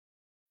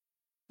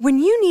 When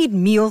you need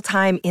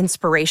mealtime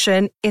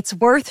inspiration, it's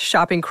worth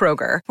shopping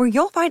Kroger, where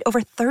you'll find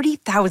over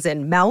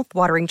 30,000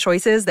 mouth-watering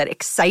choices that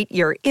excite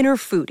your inner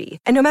foodie.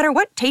 And no matter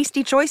what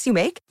tasty choice you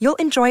make, you'll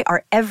enjoy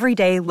our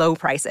everyday low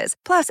prices,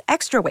 plus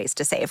extra ways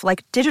to save,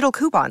 like digital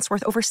coupons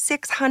worth over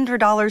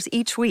 $600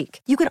 each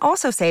week. You can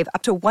also save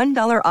up to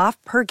 $1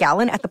 off per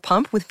gallon at the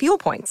pump with fuel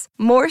points.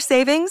 More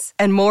savings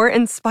and more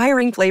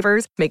inspiring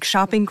flavors make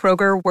shopping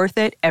Kroger worth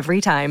it every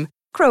time.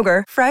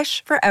 Kroger,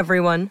 fresh for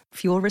everyone.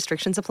 Fuel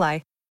restrictions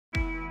apply.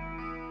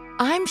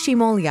 I'm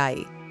Shimol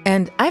Yai,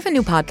 and I have a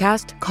new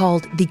podcast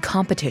called The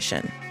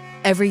Competition.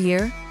 Every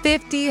year,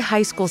 50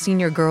 high school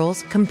senior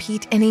girls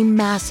compete in a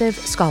massive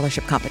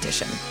scholarship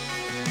competition.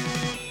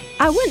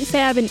 I wouldn't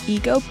say I have an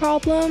ego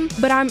problem,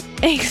 but I'm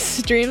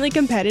extremely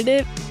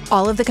competitive.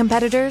 All of the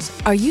competitors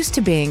are used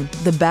to being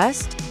the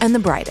best and the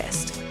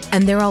brightest,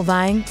 and they're all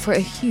vying for a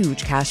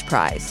huge cash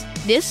prize.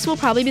 This will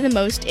probably be the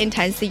most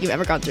intense thing you've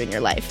ever gone through in your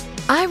life.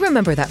 I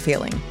remember that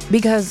feeling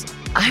because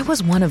I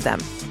was one of them.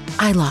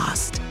 I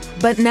lost.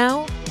 But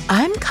now,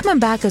 I'm coming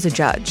back as a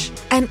judge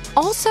and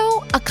also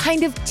a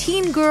kind of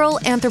teen girl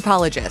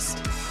anthropologist.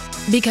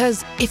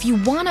 Because if you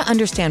want to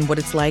understand what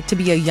it's like to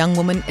be a young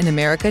woman in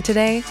America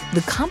today,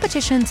 The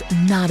Competition's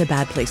not a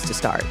bad place to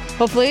start.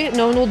 Hopefully,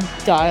 no one will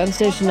die on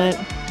stage tonight.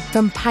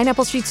 From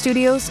Pineapple Street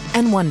Studios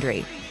and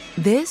Wondery,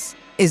 this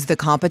is The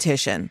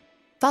Competition.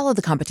 Follow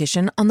The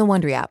Competition on the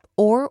Wondery app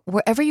or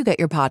wherever you get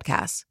your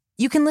podcasts.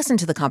 You can listen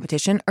to The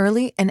Competition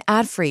early and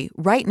ad-free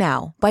right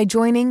now by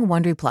joining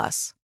Wondery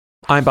Plus.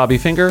 I'm Bobby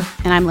Finger.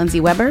 And I'm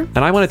Lindsay Weber. And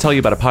I want to tell you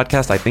about a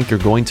podcast I think you're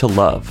going to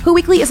love. Who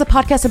Weekly is a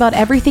podcast about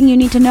everything you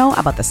need to know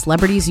about the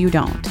celebrities you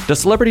don't. Does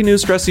celebrity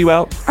news stress you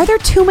out? Are there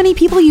too many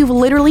people you've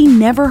literally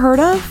never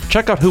heard of?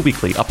 Check out Who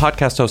Weekly, a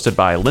podcast hosted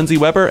by Lindsay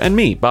Weber and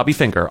me, Bobby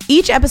Finger.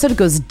 Each episode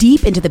goes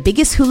deep into the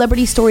biggest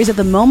celebrity stories of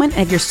the moment,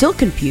 and if you're still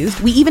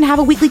confused, we even have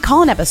a weekly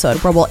call-in episode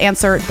where we'll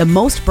answer the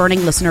most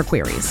burning listener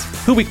queries.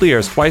 Who Weekly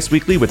airs twice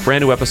weekly with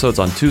brand new episodes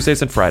on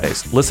Tuesdays and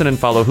Fridays. Listen and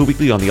follow Who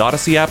Weekly on the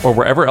Odyssey app or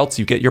wherever else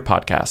you get your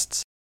podcasts.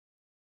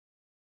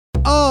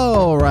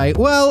 All right,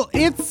 well,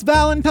 it's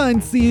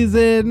Valentine's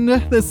season,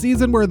 the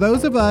season where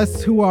those of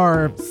us who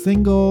are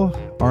single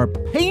are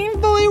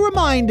painfully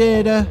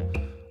reminded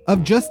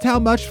of just how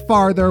much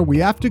farther we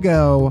have to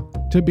go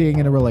to being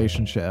in a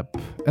relationship,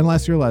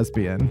 unless you're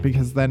lesbian,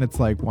 because then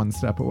it's like one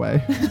step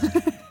away.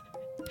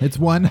 It's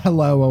one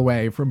hello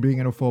away from being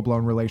in a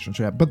full-blown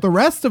relationship. But the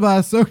rest of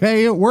us,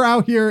 okay, we're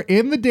out here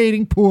in the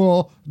dating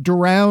pool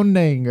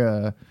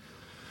drowning.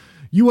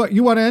 You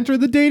want to enter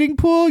the dating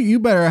pool? You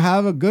better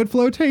have a good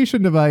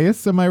flotation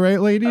device. Am I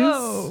right, ladies?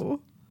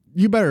 Oh.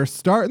 You better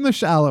start in the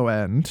shallow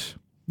end,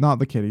 not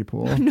the kiddie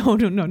pool. No.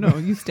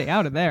 You stay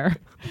out of there.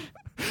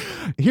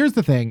 Here's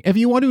the thing. If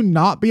you want to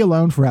not be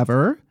alone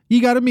forever,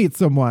 you got to meet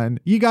someone.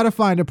 You got to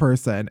find a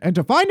person. And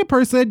to find a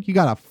person, you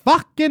got to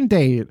fucking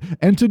date.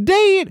 And to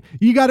date,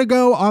 you got to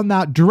go on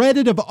that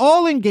dreaded of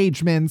all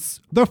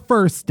engagements, the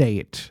first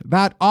date.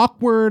 That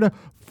awkward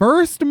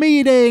first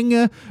meeting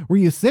where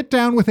you sit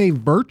down with a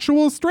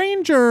virtual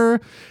stranger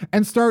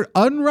and start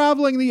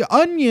unraveling the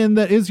onion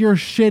that is your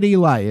shitty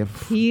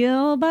life.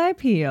 Peel by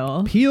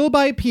peel. Peel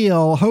by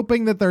peel,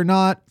 hoping that they're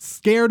not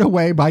scared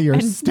away by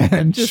your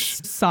stench.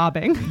 Just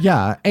sobbing.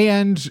 Yeah,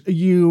 and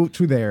you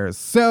to theirs.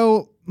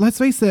 So let's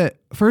face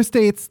it, first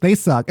dates, they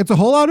suck. It's a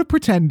whole lot of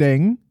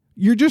pretending.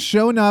 You're just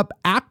showing up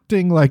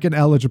acting like an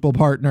eligible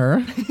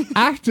partner,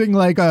 acting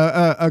like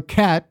a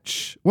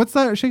catch. What's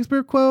that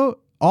Shakespeare quote?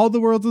 All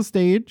the world's a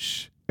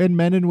stage, and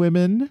men and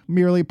women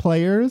merely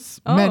players.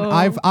 Oh. Men,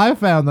 I've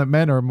found that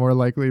men are more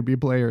likely to be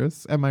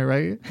players. Am I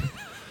right?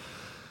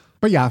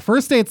 But yeah,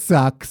 first dates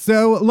suck.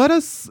 So let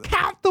us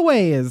count the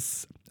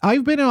ways.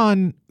 I've been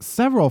on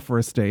several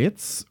first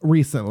dates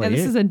recently. Yeah,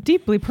 this is a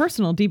deeply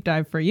personal deep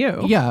dive for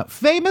you. Yeah,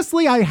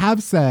 famously, I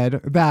have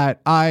said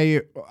that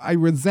I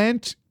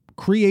resent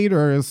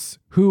creators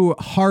who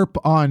harp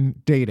on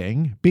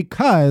dating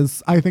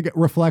because I think it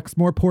reflects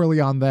more poorly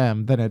on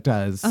them than it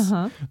does.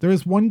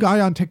 There's one guy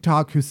on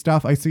TikTok whose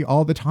stuff I see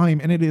all the time,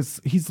 and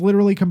he's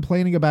literally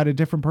complaining about a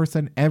different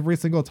person every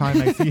single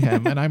time I see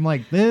him. And I'm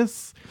like, it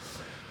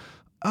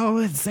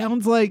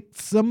sounds like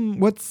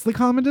what's the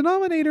common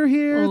denominator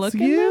here? Look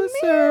It's in you, the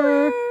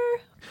mirror. sir.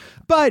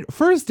 But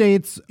first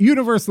dates,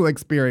 universal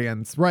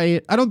experience,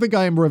 right? I don't think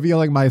I am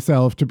revealing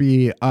myself to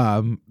be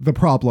the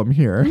problem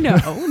here.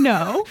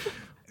 No.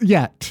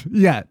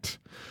 Yet.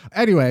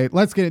 Anyway,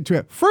 let's get into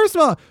it. First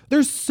of all,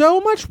 there's so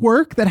much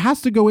work that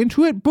has to go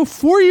into it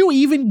before you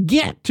even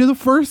get to the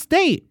first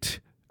date.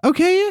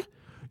 Okay?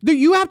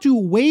 You have to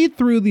wade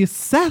through the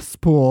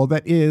cesspool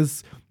that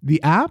is the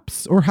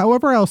apps or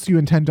however else you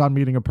intend on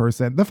meeting a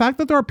person. The fact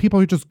that there are people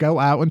who just go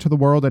out into the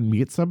world and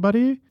meet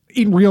somebody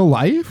in real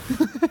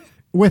life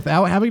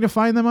without having to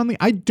find them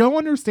I don't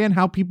understand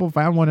how people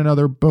found one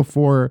another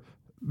before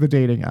the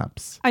dating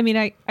apps. I mean,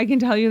 I can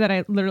tell you that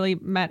I literally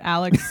met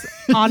Alex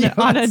on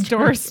a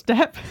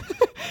doorstep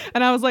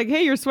and I was like,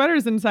 hey, your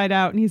sweater's inside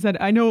out. And he said,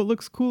 I know it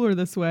looks cooler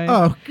this way.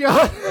 Oh,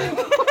 God.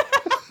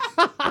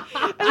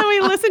 And then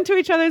we listened to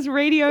each other's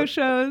radio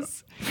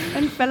shows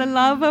and fell in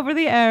love over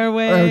the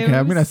airwaves. Okay,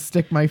 I'm going to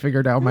stick my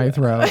finger down my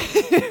throat.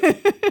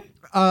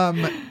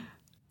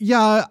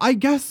 Yeah, I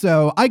guess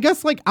so. I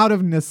guess like out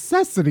of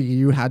necessity,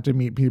 you had to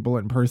meet people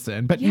in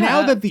person. But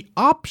now that the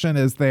option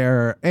is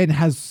there and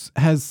has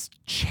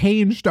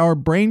changed our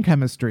brain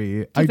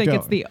chemistry, I think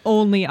it's the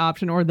only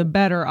option or the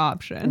better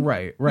option.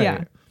 Right.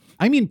 Yeah.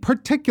 I mean,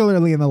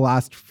 particularly in the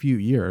last few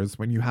years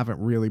when you haven't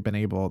really been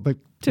able to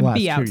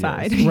be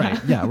outside. Right.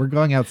 Yeah. We're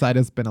going outside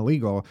has been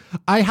illegal.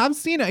 I have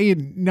seen a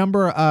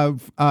number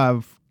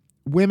of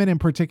women in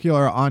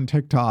particular on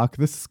TikTok.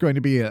 This is going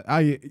to be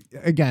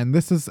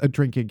this is a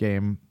drinking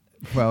game,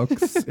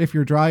 folks. If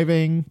you're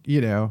driving,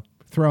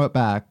 throw it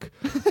back.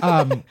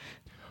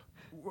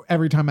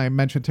 Every time I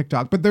mention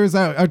TikTok, but there's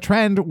a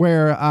trend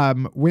where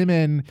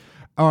women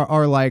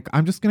are like,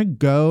 I'm just going to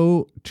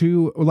go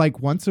to like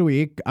once a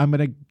week. I'm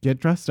going to get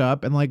dressed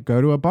up and like go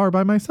to a bar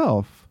by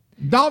myself.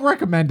 Not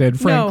recommended,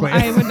 frankly. No,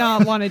 I would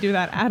not want to do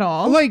that at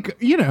all. Like,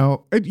 you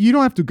know, you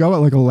don't have to go at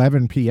like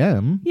 11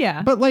 p.m.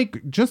 Yeah. But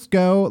like, just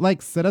go,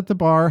 like, sit at the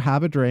bar,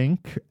 have a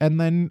drink, and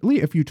then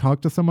leave. If you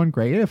talk to someone,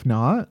 great. If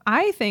not,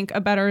 I think a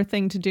better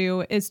thing to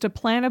do is to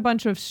plan a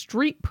bunch of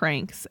street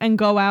pranks and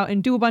go out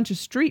and do a bunch of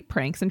street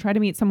pranks and try to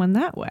meet someone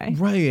that way.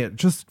 right.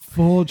 Just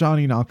full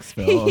Johnny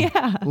Knoxville.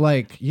 Yeah.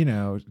 Like, you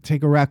know,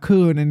 take a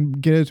raccoon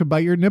and get it to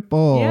bite your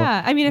nipple.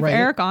 Yeah. I mean, if Right?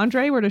 Eric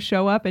Andre were to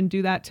show up and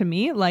do that to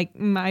me, like,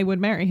 I would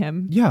marry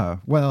him. Yeah.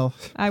 Well,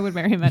 I would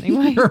marry him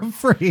anyway. you're a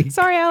freak.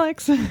 Sorry,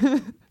 Alex.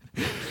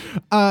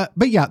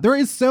 But yeah, there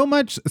is so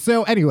much.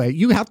 So anyway,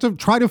 you have to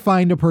try to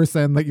find a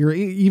person that you're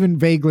even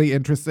vaguely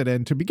interested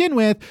in to begin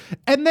with.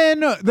 And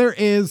then there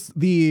is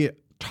the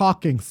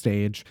talking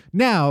stage.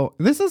 Now,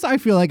 this is, I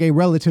feel like, a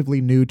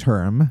relatively new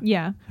term.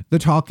 Yeah. The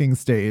talking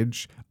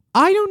stage.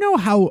 I don't know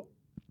how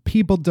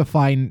people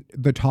define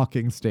the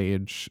talking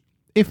stage.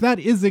 If that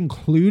is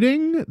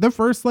including the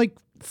first, like,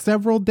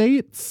 several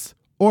dates,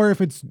 or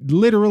if it's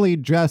literally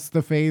just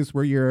the phase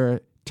where you're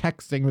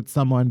texting with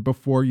someone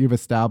before you've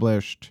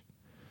established.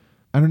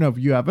 I don't know if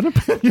you have an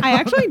opinion. I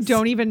actually on this.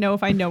 don't even know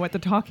if I know what the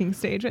talking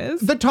stage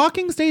is. The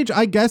talking stage,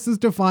 I guess, is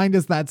defined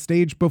as that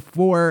stage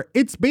before.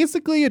 It's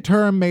basically a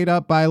term made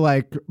up by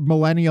like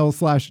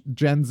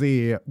millennial/Gen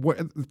Z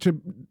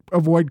to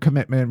avoid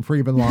commitment for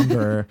even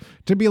longer.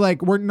 To be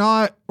like, we're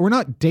not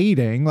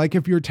dating. Like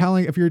if you're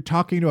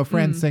talking to a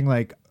friend saying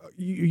like,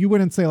 you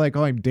wouldn't say like,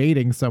 oh, I'm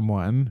dating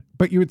someone,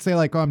 but you would say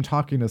like, oh, I'm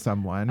talking to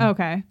someone.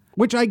 Okay.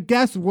 Which I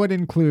guess would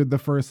include the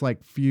first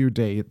like few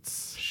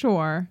dates.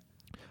 Sure.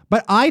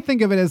 But I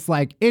think of it as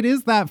like, it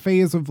is that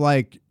phase of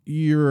like,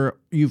 you've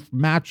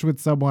matched with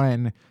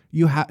someone,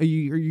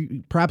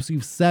 perhaps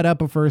you've set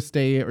up a first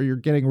date or you're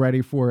getting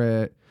ready for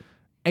it,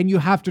 and you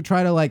have to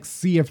try to like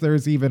see if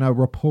there's even a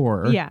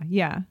rapport.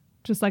 Yeah.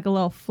 Just like a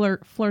little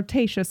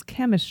flirtatious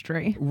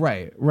chemistry.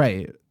 Right.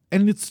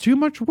 And it's too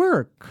much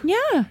work.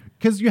 Yeah.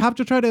 Because you have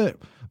to try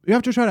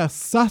to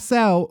suss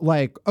out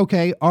like,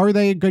 okay, are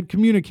they a good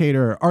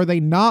communicator? Are they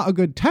not a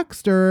good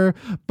texter,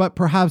 but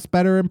perhaps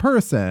better in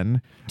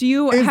person?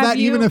 Is that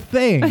even a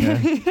thing?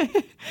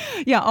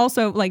 Yeah.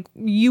 Also, like,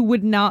 you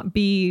would not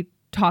be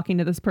talking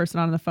to this person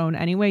on the phone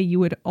anyway. You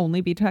would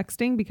only be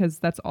texting because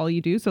that's all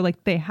you do. So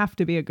like, they have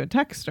to be a good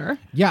texter.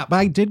 Yeah, but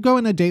I did go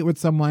on a date with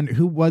someone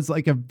who was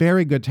like a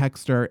very good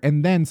texter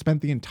and then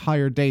spent the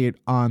entire date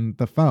on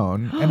the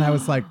phone. And I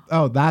was like,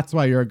 oh, that's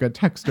why you're a good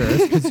texter,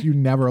 because you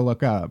never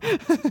look up.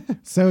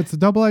 So it's a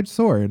double-edged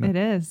sword. It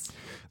is.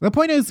 The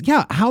point is,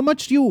 yeah, how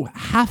much do you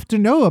have to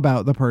know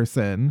about the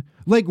person?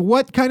 Like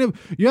what kind of,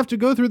 you have to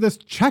go through this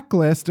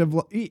checklist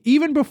of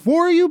even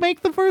before you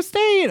make the first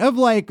date of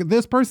like,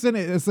 this person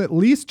is at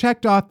least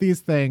checked off these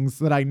things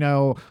that I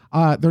know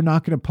they're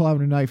not going to pull out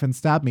a knife and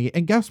stab me.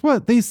 And guess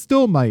what? They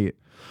still might.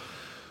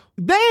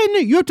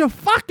 Then you have to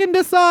fucking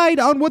decide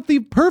on what the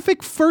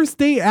perfect first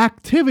date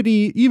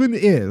activity even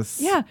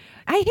is. Yeah.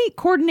 I hate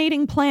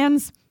coordinating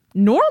plans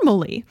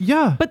normally.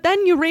 Yeah. But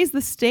then you raise the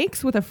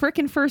stakes with a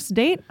frickin' first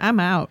date. I'm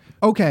out.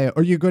 Okay,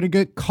 are you going to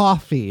get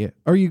coffee?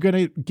 Are you going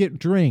to get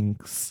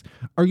drinks?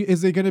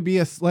 Is it going to be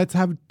a let's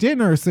have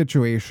dinner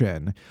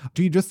situation?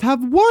 Do you just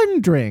have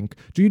one drink?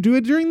 Do you do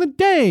it during the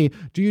day?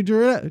 Do you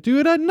do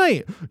it at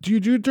night? Do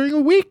you do it during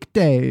a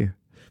weekday?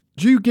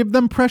 Do you give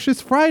them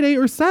Precious Friday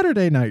or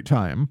Saturday night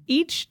time?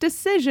 Each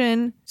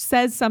decision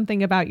says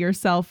something about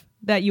yourself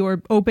that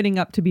you're opening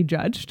up to be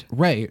judged.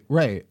 Right.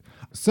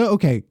 So,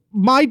 okay,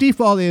 my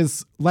default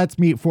is let's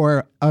meet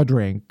for a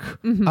drink.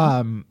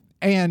 Mm-hmm.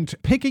 And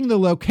picking the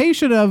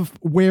location of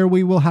where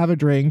we will have a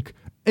drink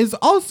is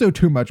also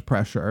too much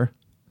pressure.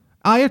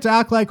 I have to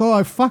act like, oh,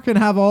 I fucking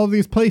have all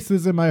these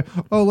places in my,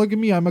 oh, look at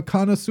me, I'm a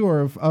connoisseur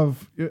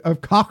of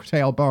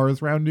cocktail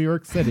bars around New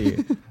York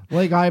City.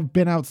 Like I've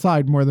been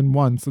outside more than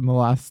once in the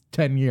last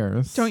 10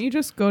 years. Don't you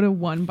just go to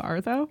one bar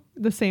though?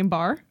 The same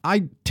bar?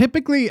 I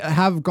typically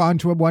have gone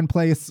to one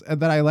place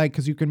that I like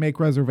because you can make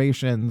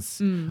reservations.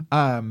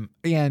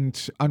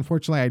 And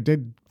unfortunately I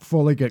did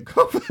fully get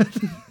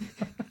COVID.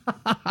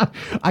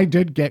 I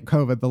did get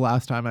COVID the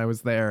last time I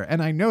was there.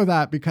 And I know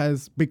that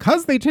because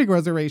they take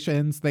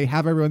reservations, they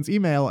have everyone's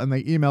email and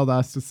they emailed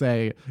us to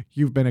say,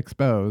 you've been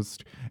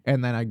exposed.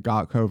 And then I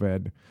got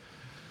COVID.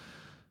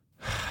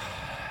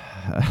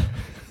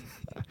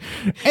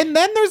 And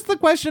then there's the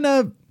question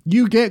of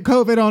you get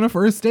COVID on a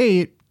first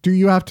date. Do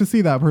you have to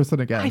see that person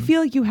again? I feel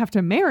like you have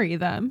to marry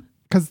them.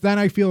 Because then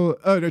I feel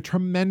a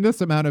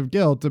tremendous amount of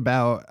guilt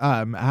about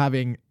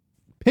having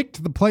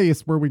picked the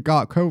place where we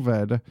got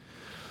COVID.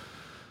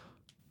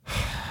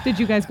 Did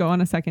you guys go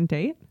on a second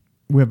date?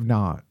 We have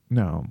not.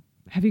 No.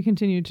 Have you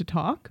continued to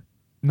talk?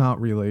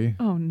 Not really.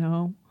 Oh,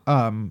 no.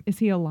 Is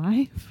he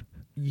alive?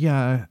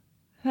 Yeah.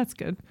 That's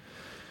good.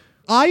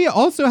 I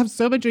also have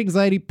so much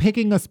anxiety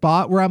picking a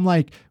spot where I'm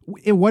like,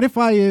 what if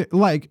I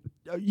like,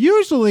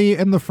 usually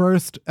in the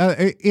first,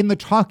 in the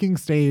talking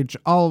stage,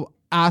 I'll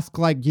ask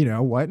like, you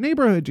know, what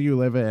neighborhood do you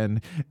live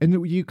in?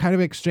 And you kind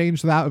of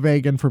exchange that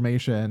vague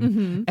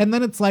information. And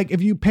then it's like,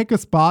 if you pick a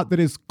spot that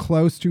is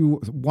close to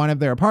one of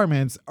their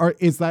apartments, or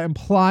is that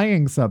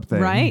implying something?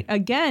 Right.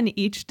 Again,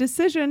 each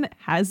decision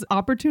has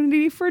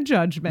opportunity for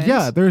judgment.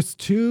 Yeah, there's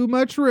too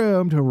much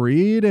room to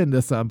read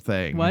into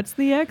something. What's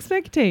the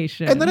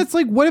expectation? And then it's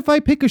like, what if I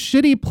pick a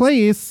shitty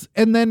place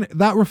and then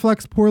that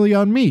reflects poorly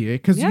on me?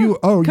 Because you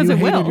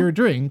hated your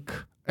drink.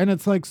 And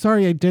it's like,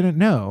 sorry, I didn't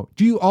know.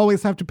 Do you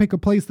always have to pick a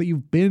place that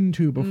you've been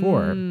to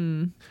before?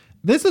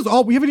 This is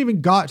all, we haven't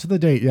even got to the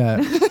date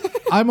yet.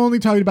 I'm only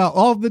talking about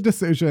all of the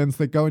decisions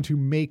that go into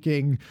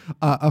making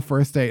a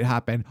first date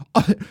happen.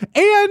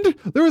 And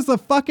there was a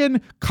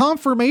fucking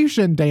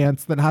confirmation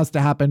dance that has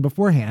to happen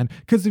beforehand.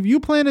 Because if you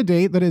plan a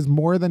date that is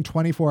more than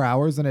 24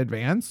 hours in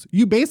advance,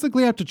 you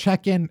basically have to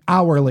check in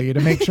hourly to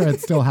make sure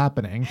it's still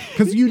happening.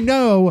 Because you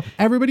know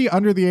everybody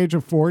under the age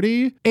of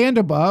 40 and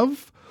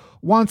above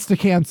wants to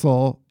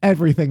cancel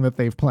everything that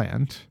they've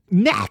planned.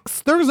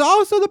 Next, there's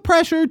also the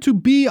pressure to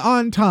be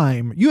on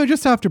time. You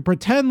just have to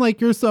pretend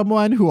like you're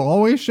someone who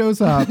always shows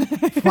up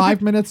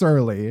 5 minutes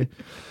early.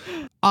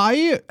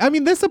 I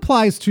mean, this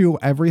applies to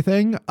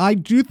everything. I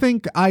do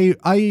think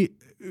I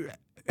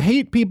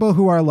hate people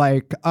who are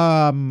like,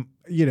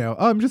 you know,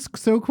 oh, I'm just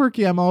so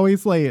quirky, I'm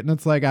always late. And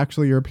it's like,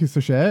 actually, you're a piece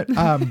of shit.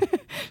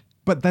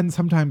 But then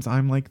sometimes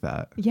I'm like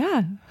that.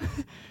 Yeah.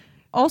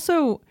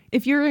 Also,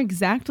 if you're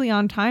exactly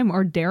on time,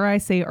 or dare I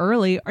say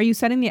early, are you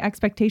setting the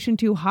expectation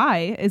too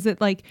high? Is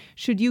it like,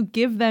 should you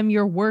give them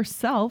your worst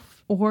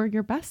self or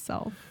your best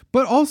self?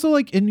 But also,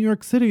 like, in New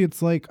York City,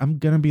 it's like, I'm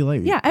going to be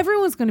late. Yeah,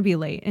 everyone's going to be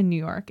late in New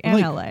York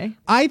and like, LA.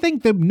 I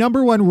think the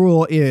number one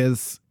rule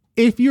is,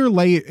 if you're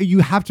late, you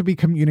have to be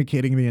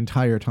communicating the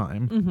entire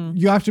time.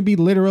 You have to be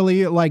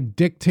literally like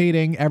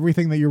dictating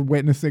everything that you're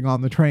witnessing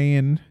on the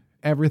train,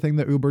 everything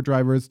the Uber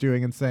driver is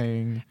doing and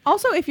saying.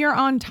 Also, if you're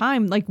on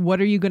time, like,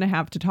 what are you going to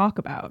have to talk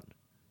about?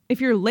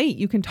 If you're late,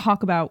 you can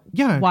talk about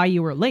why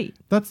you were late.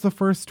 That's the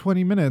first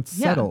 20 minutes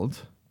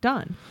settled.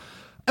 Done.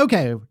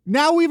 Okay,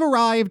 now we've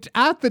arrived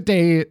at the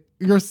date.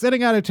 You're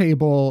sitting at a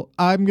table.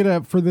 I'm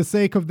going to, for the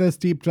sake of this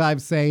deep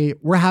dive, say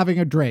we're having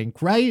a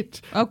drink,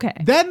 right? Okay.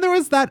 Then there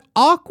is that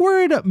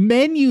awkward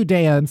menu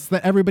dance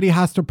that everybody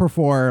has to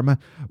perform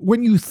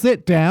when you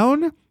sit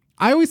down.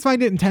 I always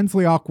find it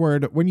intensely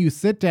awkward when you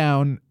sit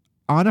down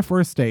on a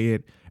first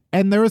date,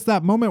 and there was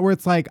that moment where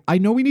it's like, I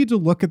know we need to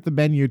look at the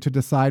menu to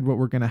decide what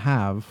we're going to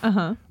have,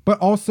 but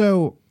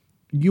also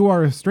you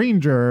are a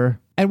stranger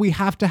and we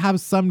have to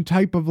have some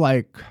type of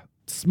like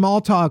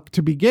small talk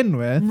to begin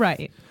with.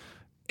 Right.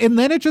 And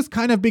then it just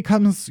kind of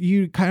becomes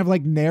you kind of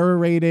like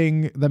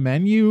narrating the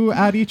menu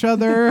at each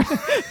other.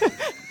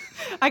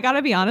 I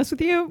gotta be honest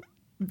with you.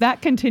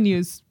 That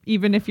continues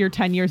even if you're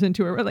 10 years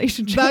into a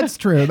relationship. That's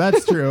true.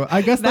 That's true.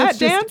 I guess that that's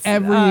dance just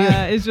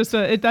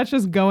every that's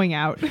just going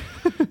out.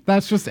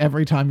 That's just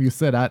every time you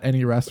sit at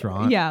any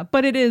restaurant. Yeah,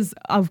 but it is,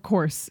 of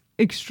course,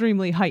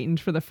 extremely heightened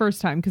for the first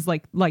time because,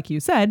 like you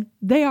said,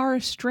 they are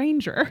a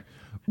stranger.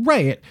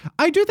 Right.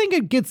 I do think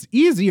it gets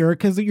easier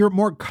because you're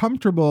more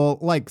comfortable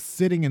like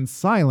sitting in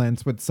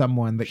silence with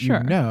someone that you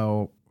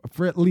know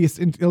for at least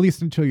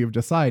until you've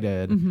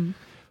decided.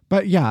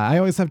 But yeah, I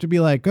always have to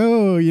be like,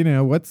 oh, you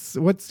know,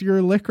 what's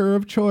your liquor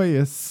of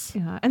choice?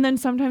 Yeah. And then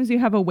sometimes you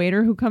have a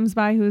waiter who comes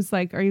by who's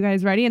like, are you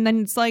guys ready? And then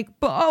it's like,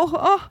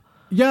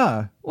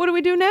 yeah. What do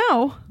we do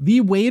now?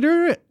 The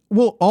waiter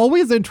will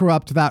always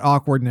interrupt that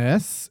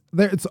awkwardness.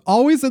 It's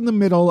always in the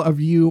middle of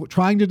you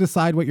trying to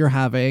decide what you're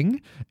having.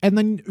 And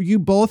then you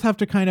both have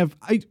to kind of...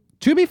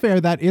 To be fair,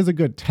 that is a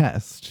good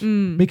test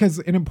because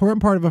an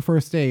important part of a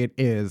first date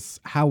is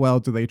how well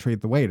do they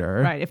treat the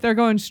waiter. Right. If they're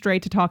going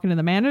straight to talking to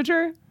the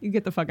manager, you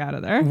get the fuck out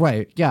of there.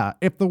 Right. Yeah.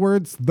 If the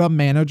words "the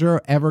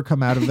manager" ever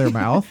come out of their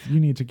mouth, you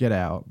need to get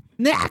out.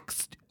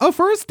 Next, a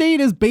first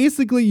date is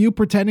basically you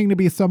pretending to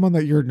be someone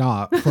that you're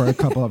not for a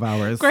couple of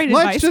hours.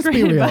 Let's just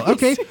be real.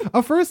 Okay.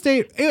 A first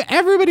date,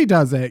 everybody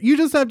does it. You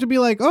just have to be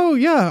like, oh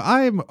yeah,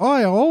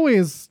 I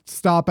always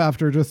stop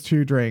after just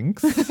 2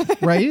 drinks.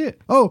 Right?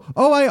 Oh,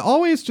 I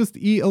always just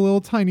eat a little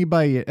tiny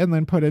bite and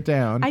then put it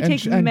down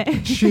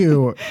and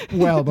chew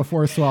well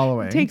before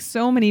swallowing. Take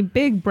so many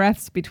big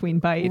breaths between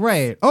bites.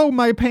 Right. Oh,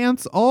 my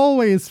pants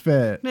always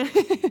fit.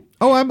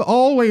 Oh, I'm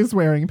always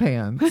wearing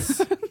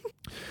pants.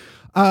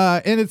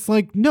 And it's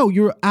like, no,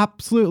 you're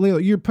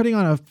putting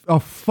on a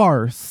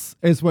farce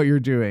is what you're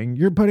doing.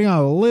 You're putting on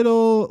a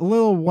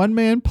little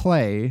one-man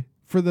play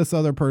for this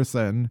other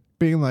person,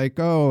 being like,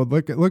 oh,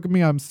 look at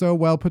me, I'm so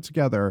well put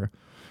together.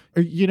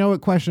 You know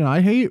what question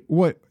I hate?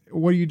 What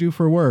do you do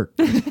for work?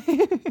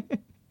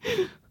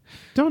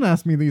 Don't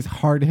ask me these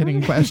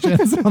hard-hitting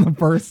questions on the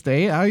first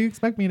date. How do you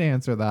expect me to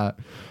answer that?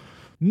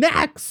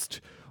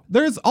 Next,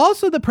 there's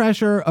also the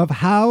pressure of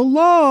how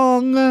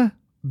long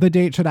the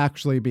date should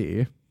actually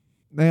be.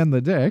 And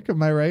the dick,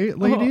 am I right,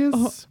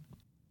 ladies?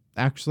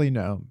 Actually,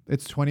 no.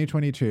 It's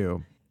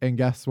 2022. And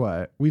guess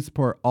what? We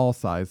support all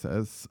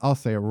sizes. I'll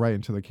say it right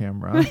into the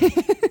camera.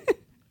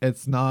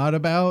 It's not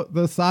about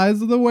the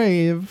size of the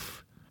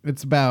wave.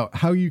 It's about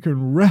how you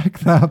can wreck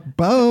that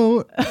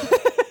boat.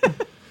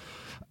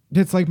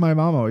 It's like my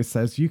mom always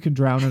says, you can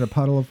drown in a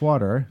puddle of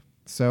water.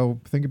 So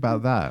think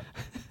about that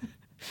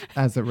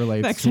as it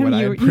relates Next to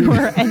time what you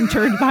are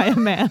entered by a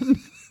man.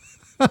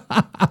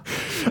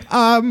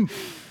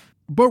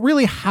 But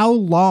really, how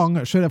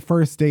long should a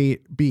first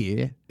date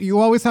be? You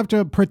always have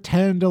to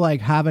pretend to like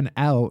have an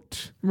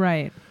out.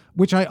 Right.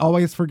 Which I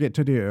always forget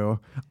to do.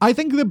 I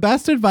think the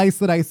best advice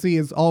that I see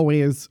is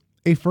always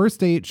a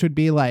first date should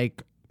be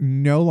like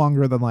no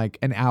longer than like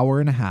an hour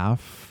and a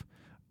half.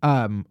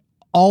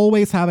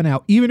 Always have an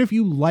out. Even if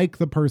you like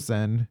the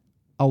person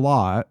a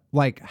lot,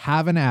 like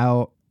have an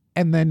out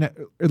and then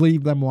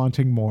leave them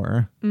wanting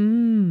more.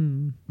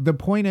 The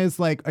point is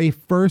like a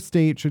first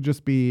date should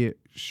just be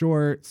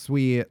short,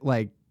 sweet,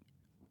 like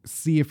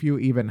see if you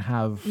even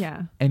have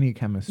any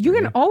chemistry. You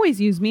can always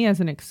use me as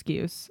an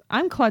excuse.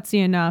 I'm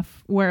klutzy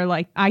enough where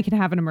like I can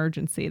have an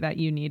emergency that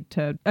you need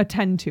to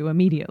attend to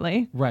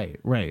immediately. Right.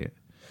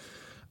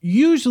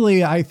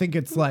 Usually I think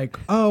it's like,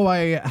 oh,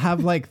 I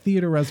have like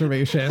theater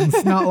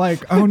reservations. Not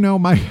like, oh no,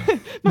 my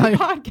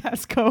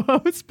podcast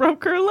co-host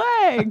broke her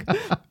leg.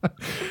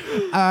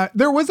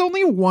 There was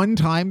only one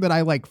time that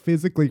I like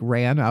physically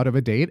ran out of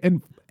a date,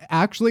 and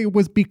actually it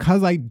was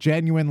because I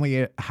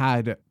genuinely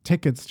had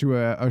tickets to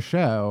a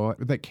show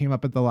that came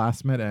up at the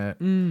last minute.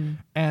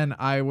 And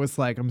I was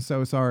like, I'm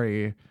so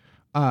sorry.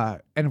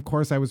 And of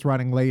course I was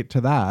running late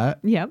to that.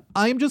 Yep.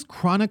 I'm just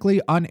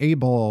chronically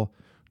unable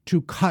to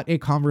cut a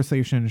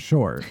conversation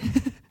short.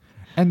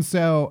 And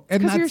so,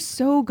 and because you're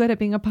so good at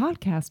being a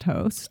podcast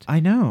host. I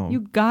know.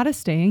 You gotta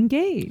stay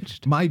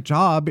engaged. My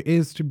job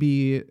is to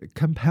be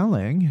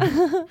compelling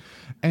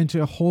and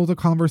to hold a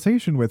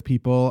conversation with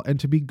people and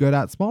to be good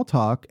at small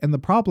talk. And the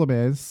problem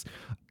is,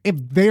 if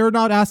they're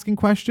not asking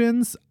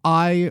questions,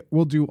 I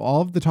will do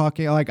all of the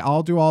talking. Like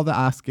I'll do all the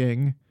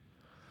asking.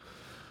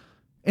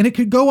 And it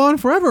could go on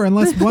forever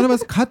unless one of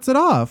us cuts it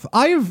off.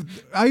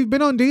 I've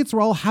been on dates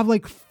where I'll have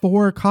like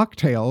 4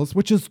 cocktails,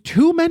 which is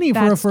too many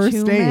for a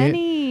first date.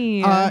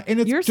 Many. And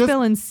it's You're just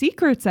spilling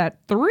secrets at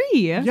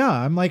 3. Yeah,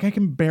 I'm like, I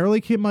can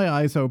barely keep my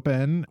eyes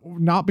open,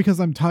 not because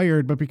I'm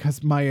tired, but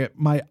because my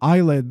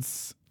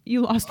eyelids.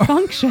 You lost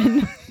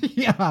function.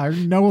 Yeah, are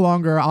no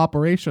longer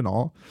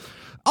operational.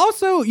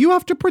 Also, you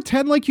have to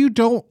pretend like you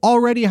don't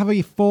already have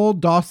a full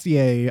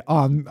dossier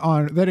on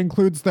that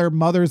includes their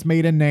mother's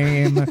maiden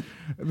name,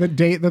 the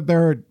date that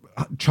their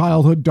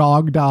childhood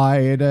dog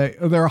died,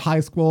 their high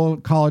school,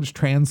 college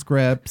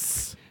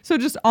transcripts. So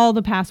just all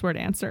the password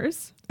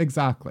answers.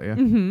 Exactly. I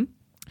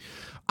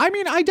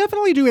mean, I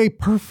definitely do a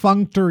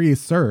perfunctory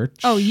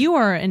search. Oh, you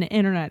are an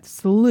internet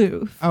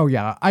sleuth. Oh,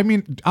 yeah. I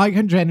mean, I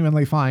can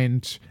genuinely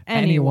find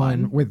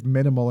anyone with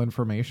minimal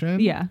information.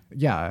 Yeah.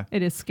 Yeah.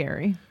 It is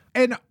scary.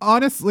 And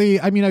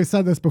honestly, I mean, I've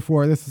said this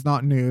before. This is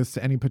not news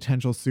to any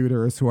potential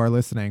suitors who are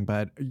listening.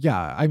 But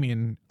yeah, I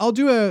mean, I'll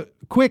do a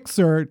quick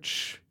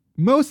search,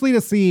 mostly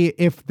to see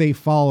if they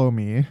follow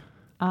me.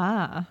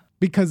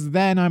 Because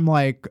then I'm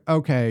like,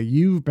 okay,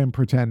 you've been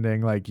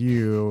pretending like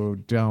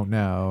you don't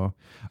know.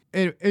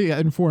 It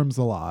informs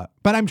a lot.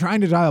 But I'm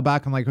trying to dial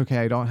back. I'm like, okay,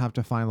 I don't have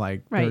to find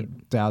like their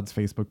dad's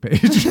Facebook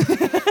page.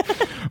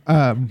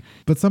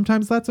 But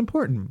sometimes that's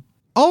important.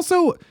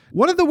 Also,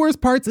 one of the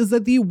worst parts is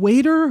that the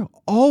waiter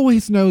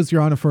always knows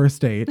you're on a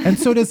first date, and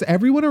so does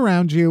everyone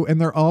around you,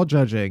 and they're all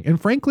judging. And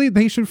frankly,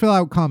 they should fill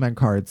out comment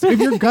cards. If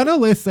you're gonna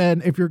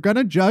listen, if you're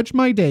gonna judge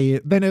my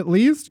date, then at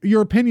least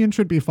your opinion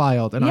should be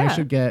filed, and I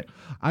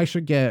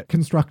should get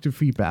constructive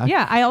feedback.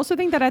 Yeah, I also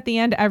think that at the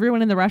end,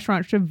 everyone in the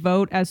restaurant should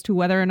vote as to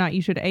whether or not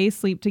you should A,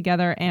 sleep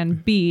together,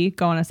 and B,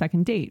 go on a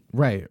second date.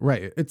 Right.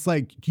 It's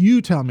like,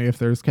 you tell me if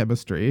there's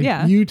chemistry.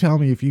 Yeah. You tell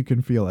me if you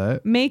can feel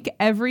it. Make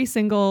every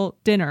single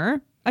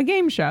dinner a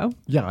game show.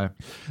 Yeah.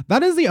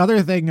 That is the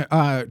other thing,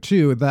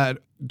 too, that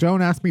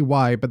don't ask me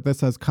why, but this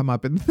has come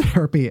up in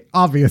therapy,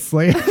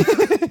 obviously.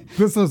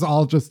 This is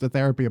all just a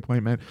therapy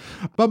appointment.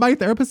 But my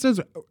therapist has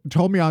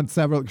told me on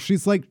several,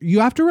 she's like, you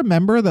have to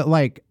remember that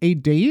like a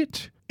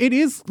date, it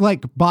is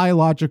like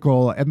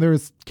biological and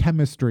there's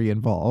chemistry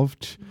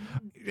involved.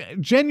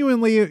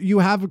 Genuinely, you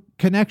have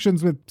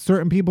connections with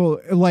certain people,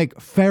 like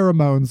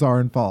pheromones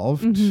are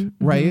involved,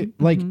 right?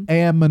 Like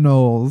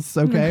aminals,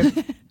 okay?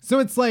 So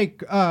it's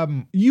like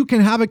you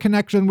can have a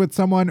connection with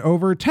someone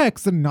over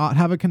text and not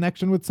have a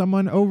connection with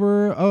someone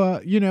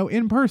over,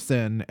 in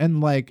person. And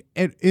like,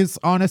 it is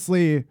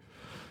honestly,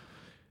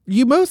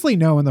 you mostly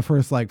know in the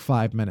first like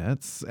 5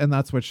 minutes. And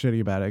that's what's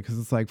shitty about it. Cause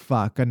it's like,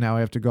 fuck. And now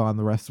I have to go on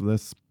the rest of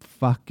this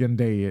fucking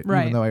date,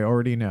 even though I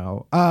already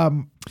know.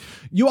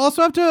 You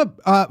also have to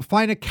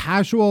find a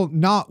casual,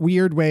 not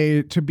weird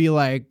way to be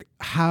like,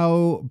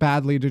 how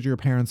badly did your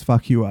parents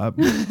fuck you up?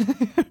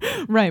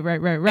 Right.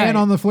 And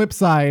on the flip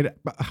side,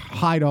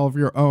 hide all of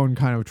your own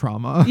kind of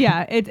trauma.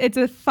 Yeah, it's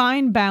a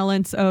fine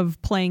balance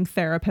of playing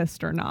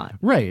therapist or not.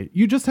 Right.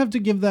 You just have to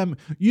give them,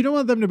 you don't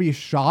want them to be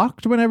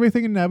shocked when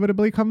everything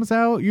inevitably comes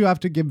out. You have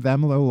to give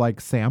them a little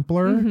like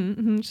sampler.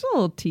 Just a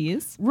little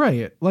tease.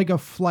 Right. Like a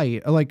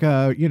flight, like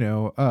a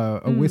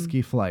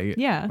whiskey flight.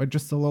 Yeah. But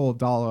just a little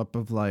dollop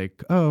of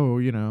like,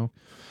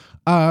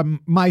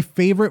 my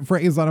favorite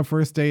phrase on a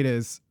first date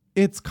is,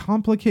 it's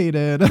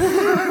complicated.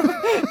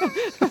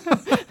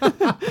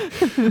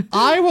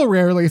 I will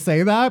rarely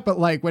say that, but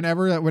like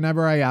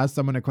whenever I ask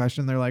someone a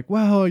question, they're like,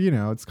 well,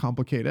 it's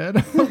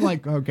complicated. I'm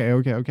like, okay.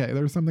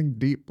 There's something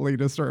deeply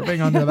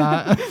disturbing under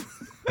that.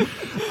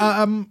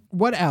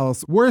 What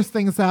else? Worst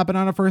things happen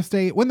on a first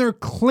date when they're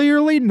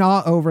clearly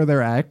not over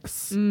their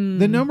ex.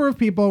 The number of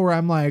people where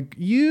I'm like,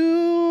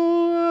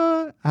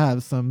 you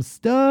have some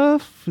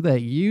stuff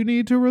that you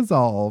need to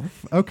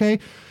resolve. Okay.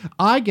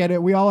 I get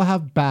it. We all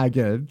have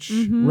baggage,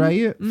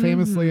 right?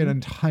 Famously, an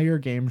entire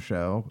game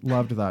show.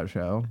 Loved that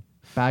show.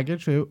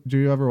 Baggage. Do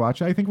you ever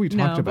watch it? I think we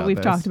talked about but we've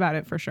this. talked about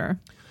it for sure.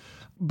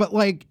 But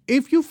like,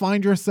 if you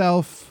find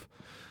yourself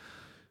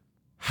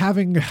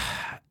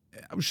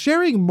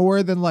sharing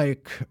more than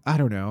like, I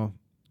don't know,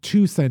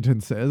 2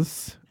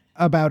 sentences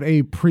about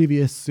a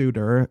previous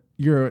suitor,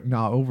 you're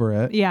not over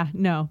it. Yeah,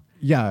 no.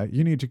 Yeah,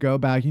 you need to go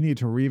back. You need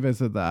to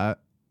revisit that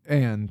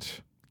and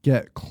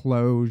get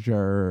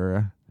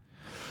closure.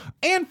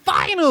 And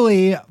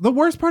finally, the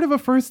worst part of a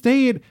first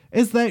date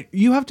is that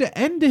you have to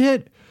end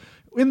it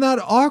in that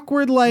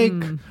awkward, like,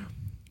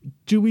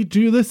 do we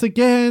do this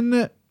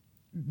again?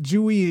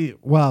 Do you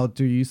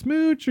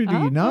smooch or do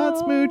you not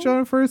smooch on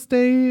a first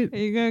date? Are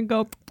you going to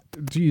go...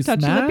 Do you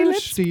touch lippy smash?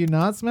 lips? Do you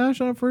not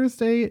smash on a first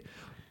date?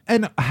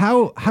 And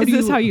how is do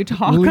this you how you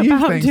talk leave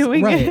about things?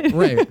 doing right, it?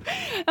 Right.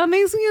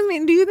 Excuse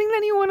me. Do you think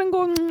that you want to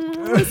go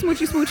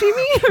smoochy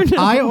me? Or no?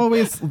 I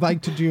always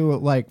like to do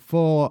like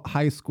full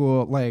high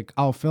school. Like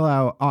I'll fill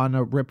out on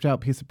a ripped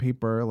out piece of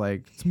paper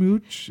like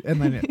smooch,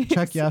 and then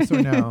check yes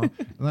or no,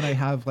 and then I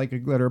have like a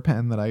glitter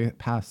pen that I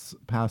pass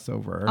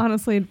over.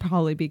 Honestly, it'd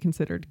probably be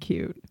considered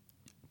cute.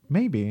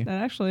 Maybe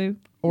That actually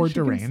or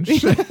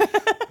deranged.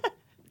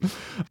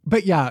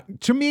 But yeah,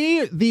 to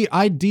me, the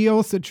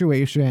ideal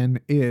situation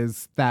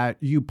is that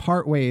you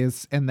part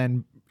ways and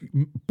then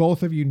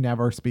both of you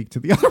never speak to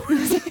the other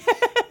person.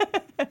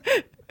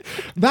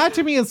 That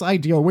to me is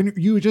ideal, when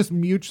you just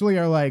mutually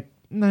are like,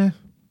 nah,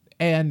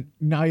 and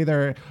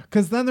neither,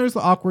 because then there's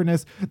the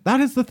awkwardness. That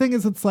is the thing,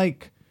 is it's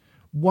like,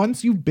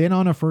 once you've been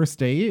on a first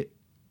date,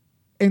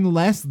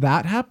 unless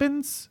that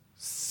happens,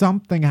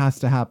 something has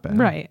to happen.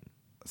 Right.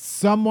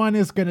 Someone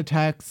is going to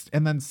text,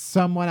 and then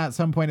someone at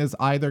some point is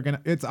either going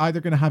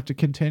to have to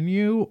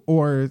continue,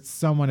 or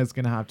someone is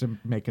going to have to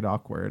make it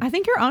awkward. I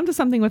think you're onto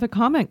something with a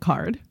comment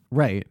card.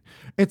 Right.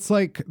 It's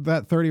like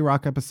that 30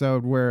 Rock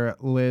episode where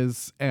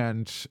Liz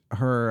and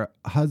her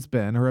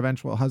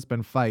eventual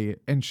husband fight,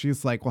 and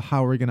she's like, well,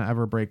 how are we going to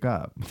ever break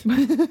up?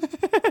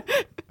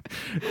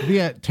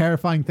 The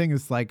terrifying thing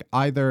is like,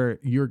 either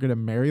you're going to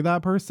marry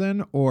that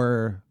person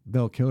or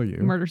they'll kill you.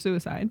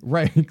 Murder-suicide.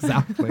 Right,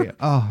 exactly.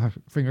 Oh,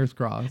 fingers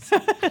crossed.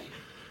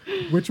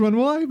 Which one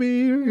will I be?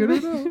 You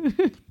don't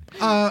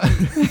know.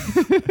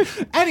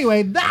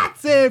 Anyway,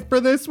 that's it for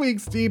this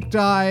week's deep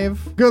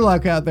dive. Good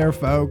luck out there,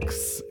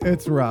 folks.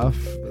 It's rough.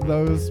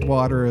 Those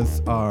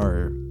waters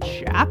are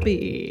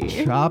choppy.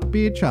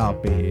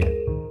 Choppy.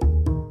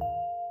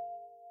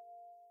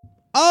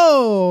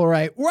 All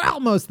right, we're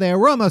almost there.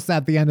 We're almost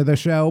at the end of the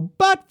show.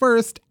 But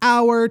first,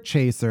 our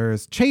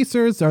chasers.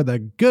 Chasers are the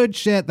good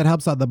shit that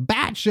helps all the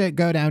bad shit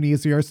go down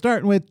easier,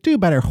 starting with Do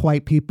Better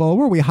White People,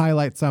 where we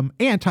highlight some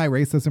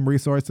anti-racism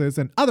resources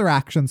and other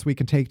actions we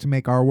can take to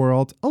make our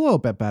world a little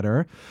bit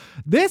better.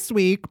 This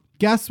week,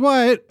 guess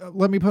what?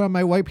 Let me put on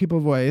my white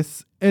people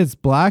voice. It's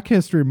Black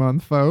History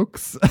Month,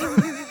 folks.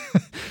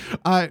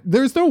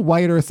 There's no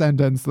whiter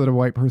sentence that a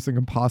white person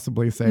can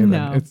possibly say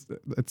than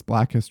it's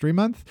Black History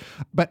Month.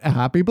 But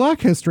happy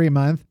Black History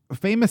Month.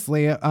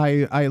 Famously,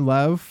 I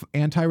love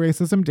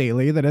Anti-Racism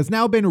Daily, that has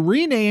now been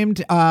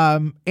renamed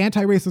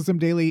Anti-Racism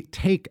Daily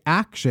Take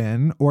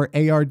Action, or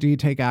ARD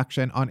Take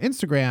Action, on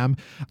Instagram.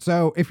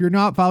 So if you're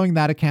not following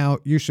that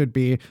account, you should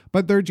be.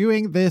 But they're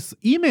doing this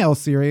email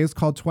series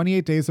called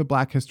 28 Days of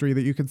Black History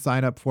that you can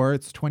sign up for.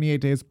 It's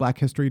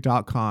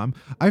 28daysblackhistory.com.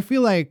 I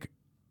feel like,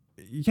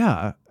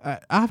 yeah,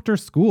 after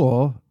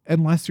school,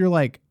 unless you're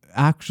like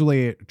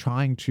actually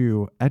trying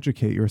to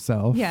educate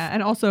yourself. Yeah,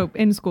 and also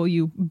in school,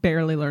 you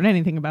barely learn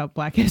anything about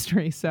Black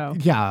history, so.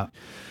 Yeah.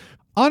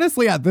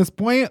 Honestly, at this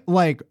point,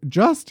 like,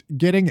 just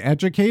getting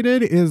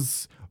educated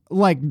is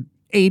like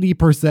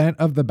 80%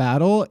 of the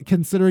battle,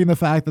 considering the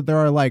fact that there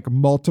are like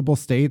multiple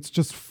states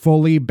just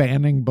fully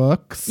banning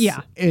books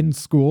in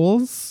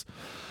schools.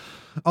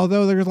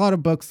 Although there's a lot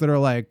of books that are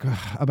like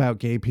about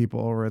gay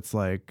people where it's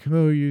like,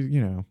 oh,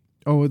 you know,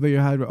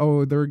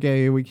 they're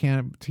gay, we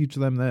can't teach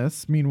them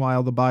this.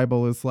 Meanwhile, the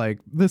Bible is like,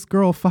 this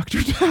girl fucked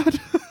her dad.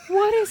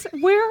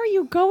 Where are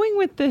you going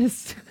with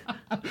this?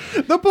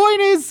 The point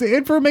is,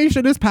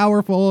 information is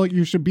powerful.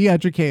 You should be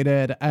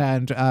educated.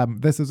 And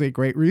this is a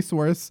great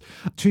resource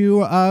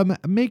to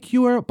make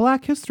your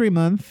Black History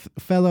Month,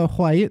 fellow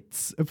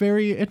whites,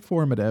 very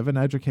informative and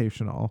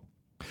educational.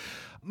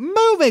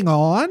 Moving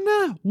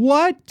on,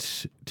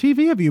 what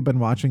TV have you been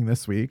watching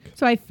this week?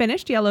 So I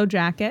finished Yellow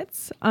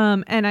Jackets,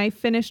 and I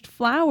finished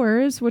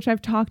Flowers, which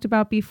I've talked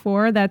about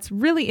before.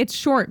 It's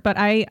short, but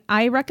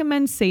I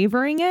recommend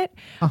savoring it.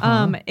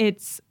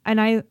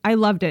 I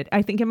loved it.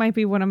 I think it might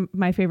be one of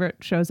my favorite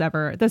shows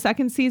ever. The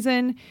second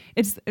season,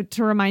 it's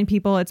to remind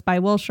people, it's by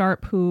Will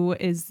Sharp, who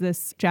is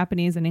this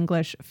Japanese and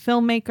English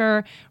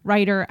filmmaker,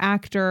 writer,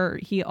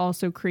 actor. He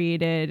also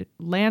created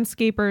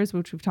Landscapers,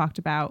 which we've talked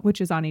about,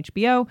 which is on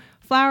HBO.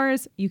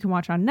 Flowers, you can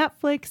watch on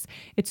Netflix.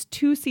 It's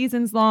 2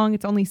 seasons long.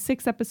 It's only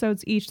 6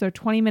 episodes each. They're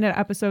 20-minute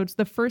episodes.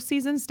 The first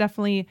season's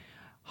definitely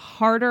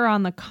harder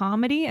on the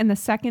comedy, and the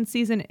second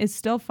season is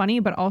still funny,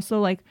 but also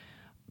like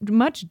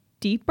much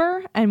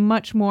deeper and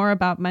much more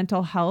about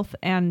mental health.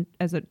 And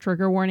as a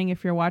trigger warning,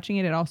 if you're watching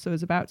it, it also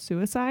is about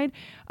suicide.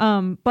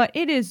 But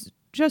it is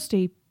just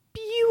a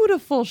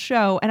beautiful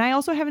show. And I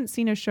also haven't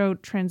seen a show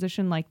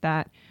transition like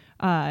that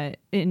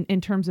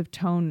in terms of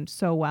tone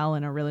so well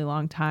in a really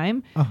long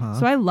time.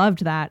 So I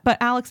loved that. But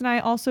Alex and I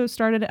also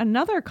started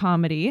another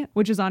comedy,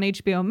 which is on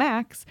HBO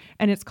Max,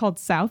 and it's called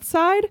South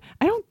Side.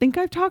 I don't think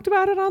I've talked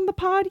about it on the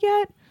pod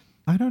yet.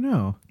 I don't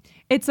know.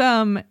 It's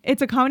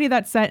a comedy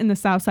that's set in the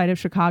South Side of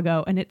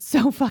Chicago, and it's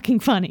so fucking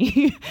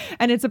funny.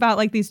 And it's about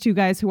like these 2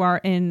 guys who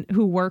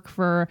work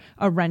for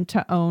a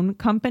rent-to-own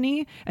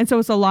company, and so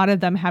it's a lot of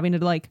them having to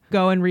like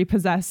go and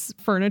repossess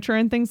furniture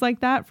and things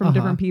like that from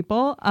different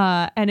people.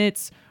 And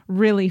it's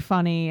really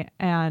funny,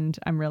 and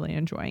I'm really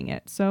enjoying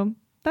it. So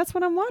that's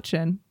what I'm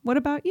watching. What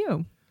about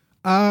you?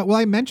 Well,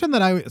 I mentioned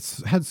that I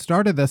had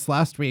started this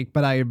last week,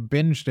 but I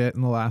binged it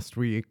in the last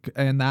week,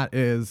 and that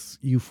is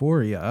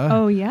Euphoria.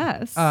 Oh,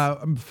 yes.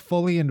 I'm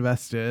fully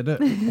invested.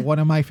 One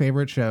of my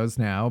favorite shows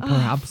now,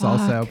 perhaps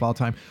also of all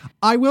time.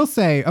 I will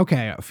say,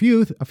 okay, a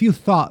few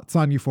thoughts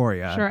on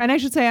Euphoria. Sure. And I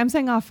should say, I'm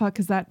saying, oh, fuck,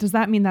 does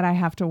that mean that I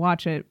have to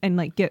watch it and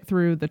like get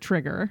through the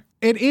trigger?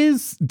 It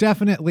is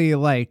definitely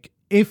like,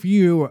 if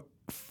you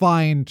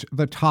find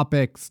the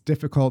topics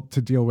difficult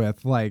to deal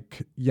with,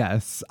 like,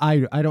 yes,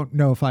 I don't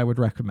know if I would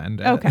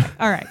recommend it. Okay.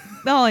 All right.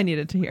 All I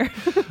needed to hear.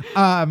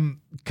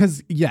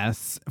 Because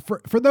yes,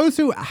 for those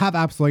who have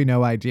absolutely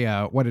no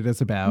idea what it is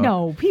about.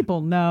 No,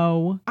 people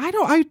know.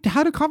 I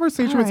had a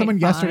conversation with someone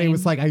yesterday who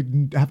was like, I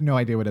have no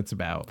idea what it's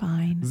about.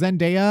 Fine.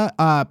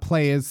 Zendaya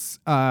plays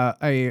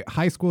a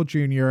high school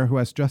junior who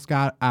has just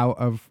got out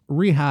of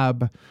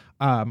rehab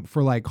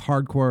for like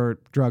hardcore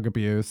drug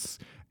abuse,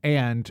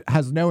 and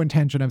has no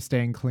intention of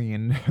staying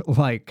clean,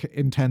 like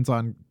intends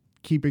on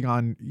keeping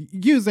on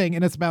using.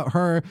 And it's about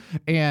her.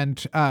 And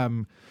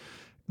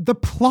the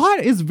plot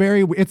is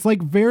it's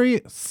like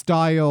very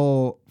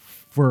style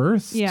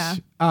first. Yeah.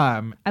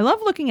 I love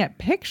looking at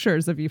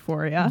pictures of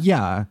Euphoria.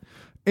 Yeah.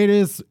 It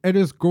is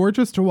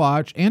gorgeous to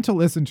watch and to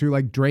listen to.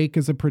 Like, Drake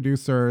is a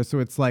producer, so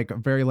it's like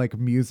very like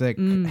music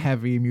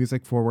heavy,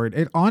 music forward.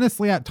 It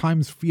honestly at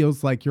times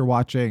feels like you're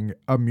watching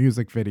a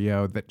music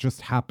video that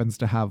just happens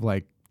to have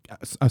like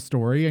a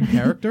story and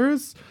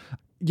characters.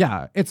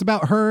 Yeah, it's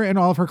about her and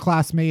all of her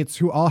classmates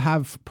who all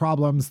have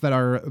problems that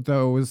are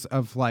those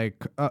of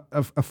like a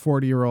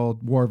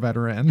 40-year-old war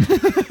veteran.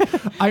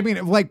 I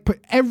mean, like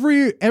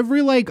every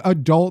like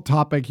adult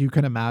topic you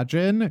can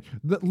imagine.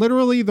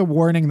 Literally the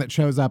warning that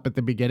shows up at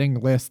the beginning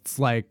lists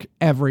like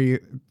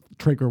every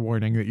trigger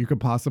warning that you could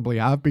possibly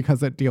have,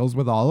 because it deals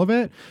with all of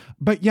it.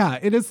 But yeah,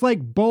 it is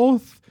like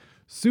both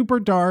super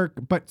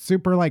dark but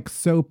super like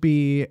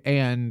soapy,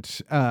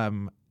 and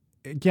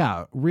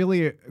yeah,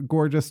 really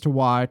gorgeous to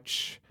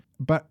watch.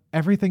 But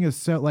everything is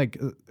so like,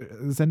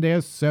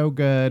 Zendaya's so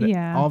good.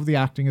 Yeah. All of the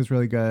acting is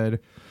really good.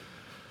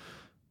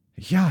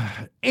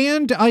 Yeah.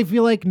 And I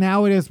feel like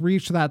now it has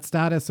reached that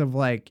status of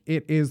like,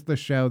 it is the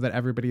show that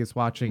everybody is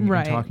watching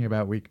and talking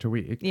about week to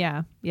week.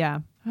 Yeah. Yeah.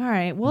 All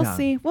right. We'll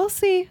see. We'll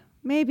see.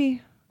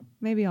 Maybe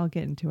I'll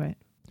get into it.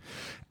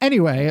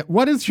 Anyway,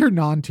 what is your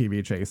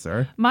non-TV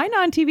chaser? My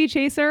non-TV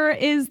chaser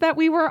is that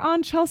we were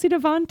on Chelsea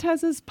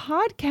Devantez's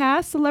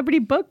podcast, Celebrity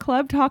Book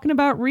Club, talking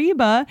about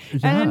Reba.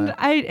 Yeah. And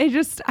I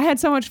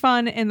had so much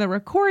fun in the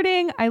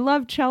recording. I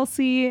love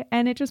Chelsea,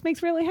 and it just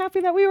makes me really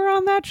happy that we were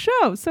on that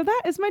show. So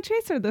that is my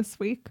chaser this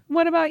week.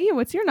 What about you?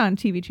 What's your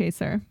non-TV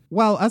chaser?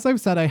 Well, as I've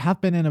said, I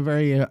have been in a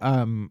very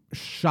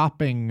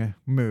shopping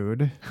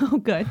mood. Oh,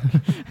 good.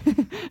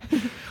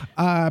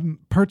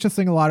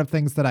 Purchasing a lot of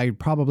things that I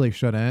probably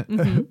shouldn't.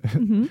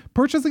 Mm-hmm.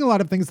 Purchasing a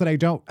lot of things that I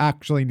don't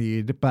actually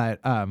need, but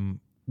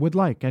would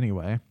like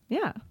anyway.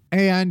 Yeah.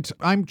 And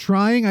I'm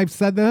trying, I've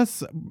said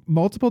this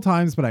multiple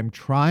times, but I'm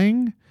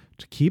trying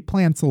to keep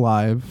plants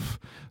alive.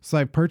 So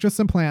I purchased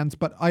some plants,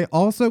 but I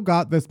also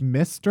got this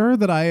mister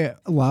that I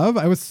love.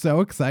 I was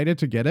so excited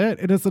to get it.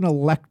 It is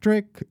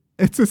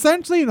it's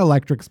essentially an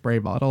electric spray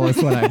bottle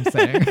is what I'm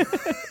saying.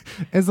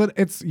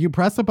 You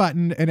press a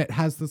button and it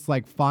has this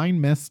like fine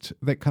mist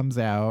that comes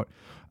out.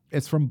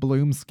 It's from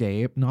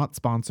Bloomscape, not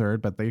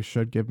sponsored, but they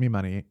should give me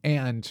money.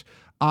 And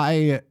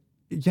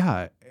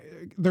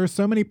there's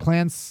so many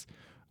plants.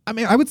 I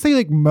mean, I would say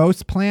like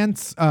most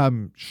plants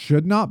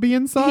should not be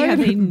inside. Yeah,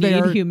 they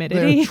need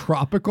humidity. They're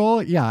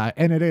tropical. Yeah.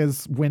 And it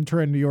is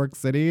winter in New York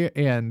City,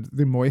 and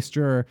the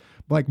moisture,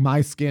 like my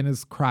skin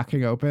is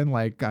cracking open.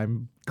 Like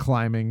I'm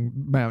climbing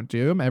Mount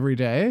Doom every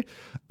day.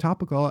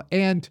 Topical.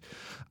 And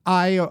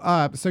I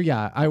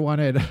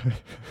wanted.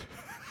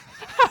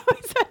 How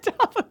is that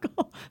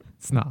topical?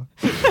 It's not.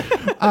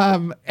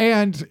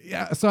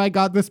 So I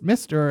got this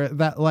mister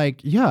that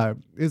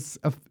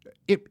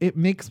it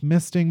makes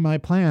misting my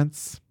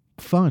plants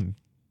fun.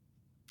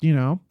 You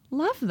know?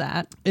 Love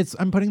that.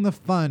 I'm putting the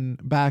fun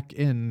back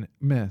in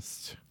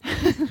mist.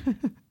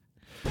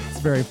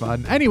 It's very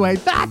fun. Anyway,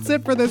 that's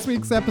it for this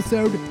week's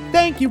episode.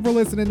 Thank you for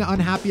listening to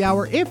Unhappy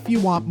Hour. If you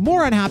want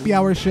more Unhappy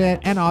Hour shit,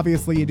 and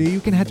obviously you do, you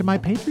can head to my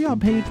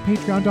Patreon page,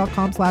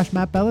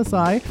 patreon.com/Matt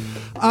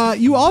Belisai.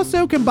 You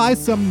also can buy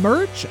some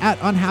merch at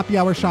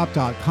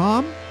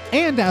unhappyhourshop.com.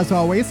 And as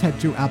always, head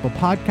to Apple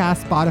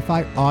Podcasts,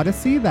 Spotify,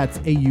 Odyssey, that's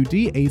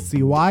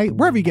AUDACY,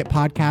 wherever you get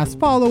podcasts.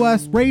 Follow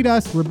us, rate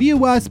us,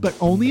 review us, but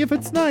only if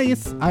it's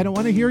nice. I don't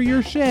want to hear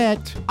your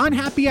shit.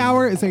 Unhappy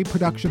Hour is a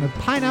production of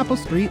Pineapple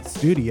Street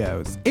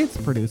Studios. It's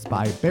produced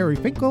by Barry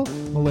Finkel,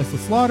 Melissa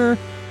Slaughter,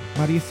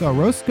 Marisa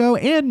Orozco,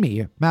 and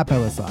me, Matt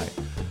Belisai.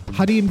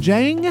 Hadim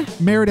Jang,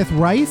 Meredith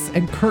Rice,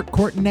 and Kurt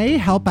Courtenay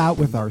help out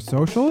with our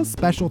socials.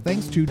 Special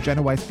thanks to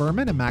Jenna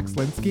Weiss-Berman and Max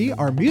Linsky.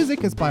 Our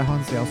music is by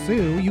Hansdale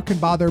Sue. You can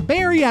bother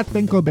Barry at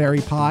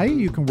Finkelberry Pie.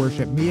 You can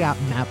worship me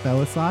at Matt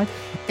Belisai.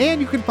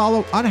 And you can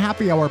follow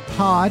Unhappy Hour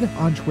Pod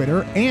on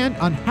Twitter and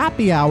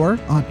Unhappy Hour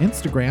on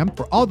Instagram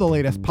for all the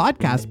latest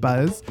podcast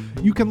buzz.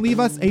 You can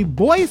leave us a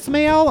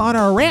voicemail on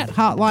our rant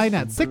hotline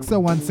at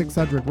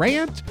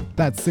 601-600-RANT.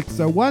 That's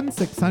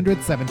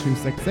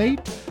 601-600-7268.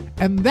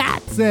 And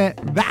that's it.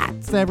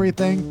 That's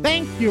everything.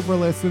 Thank you for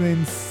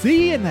listening.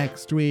 See you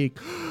next week.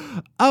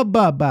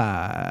 Bye-bye.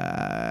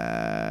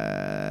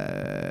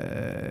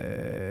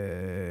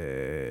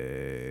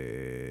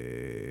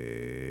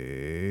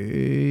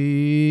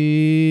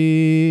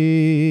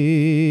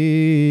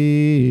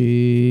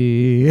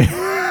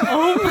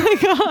 Oh my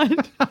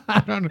God. I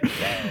don't know.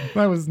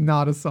 That was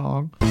not a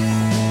song.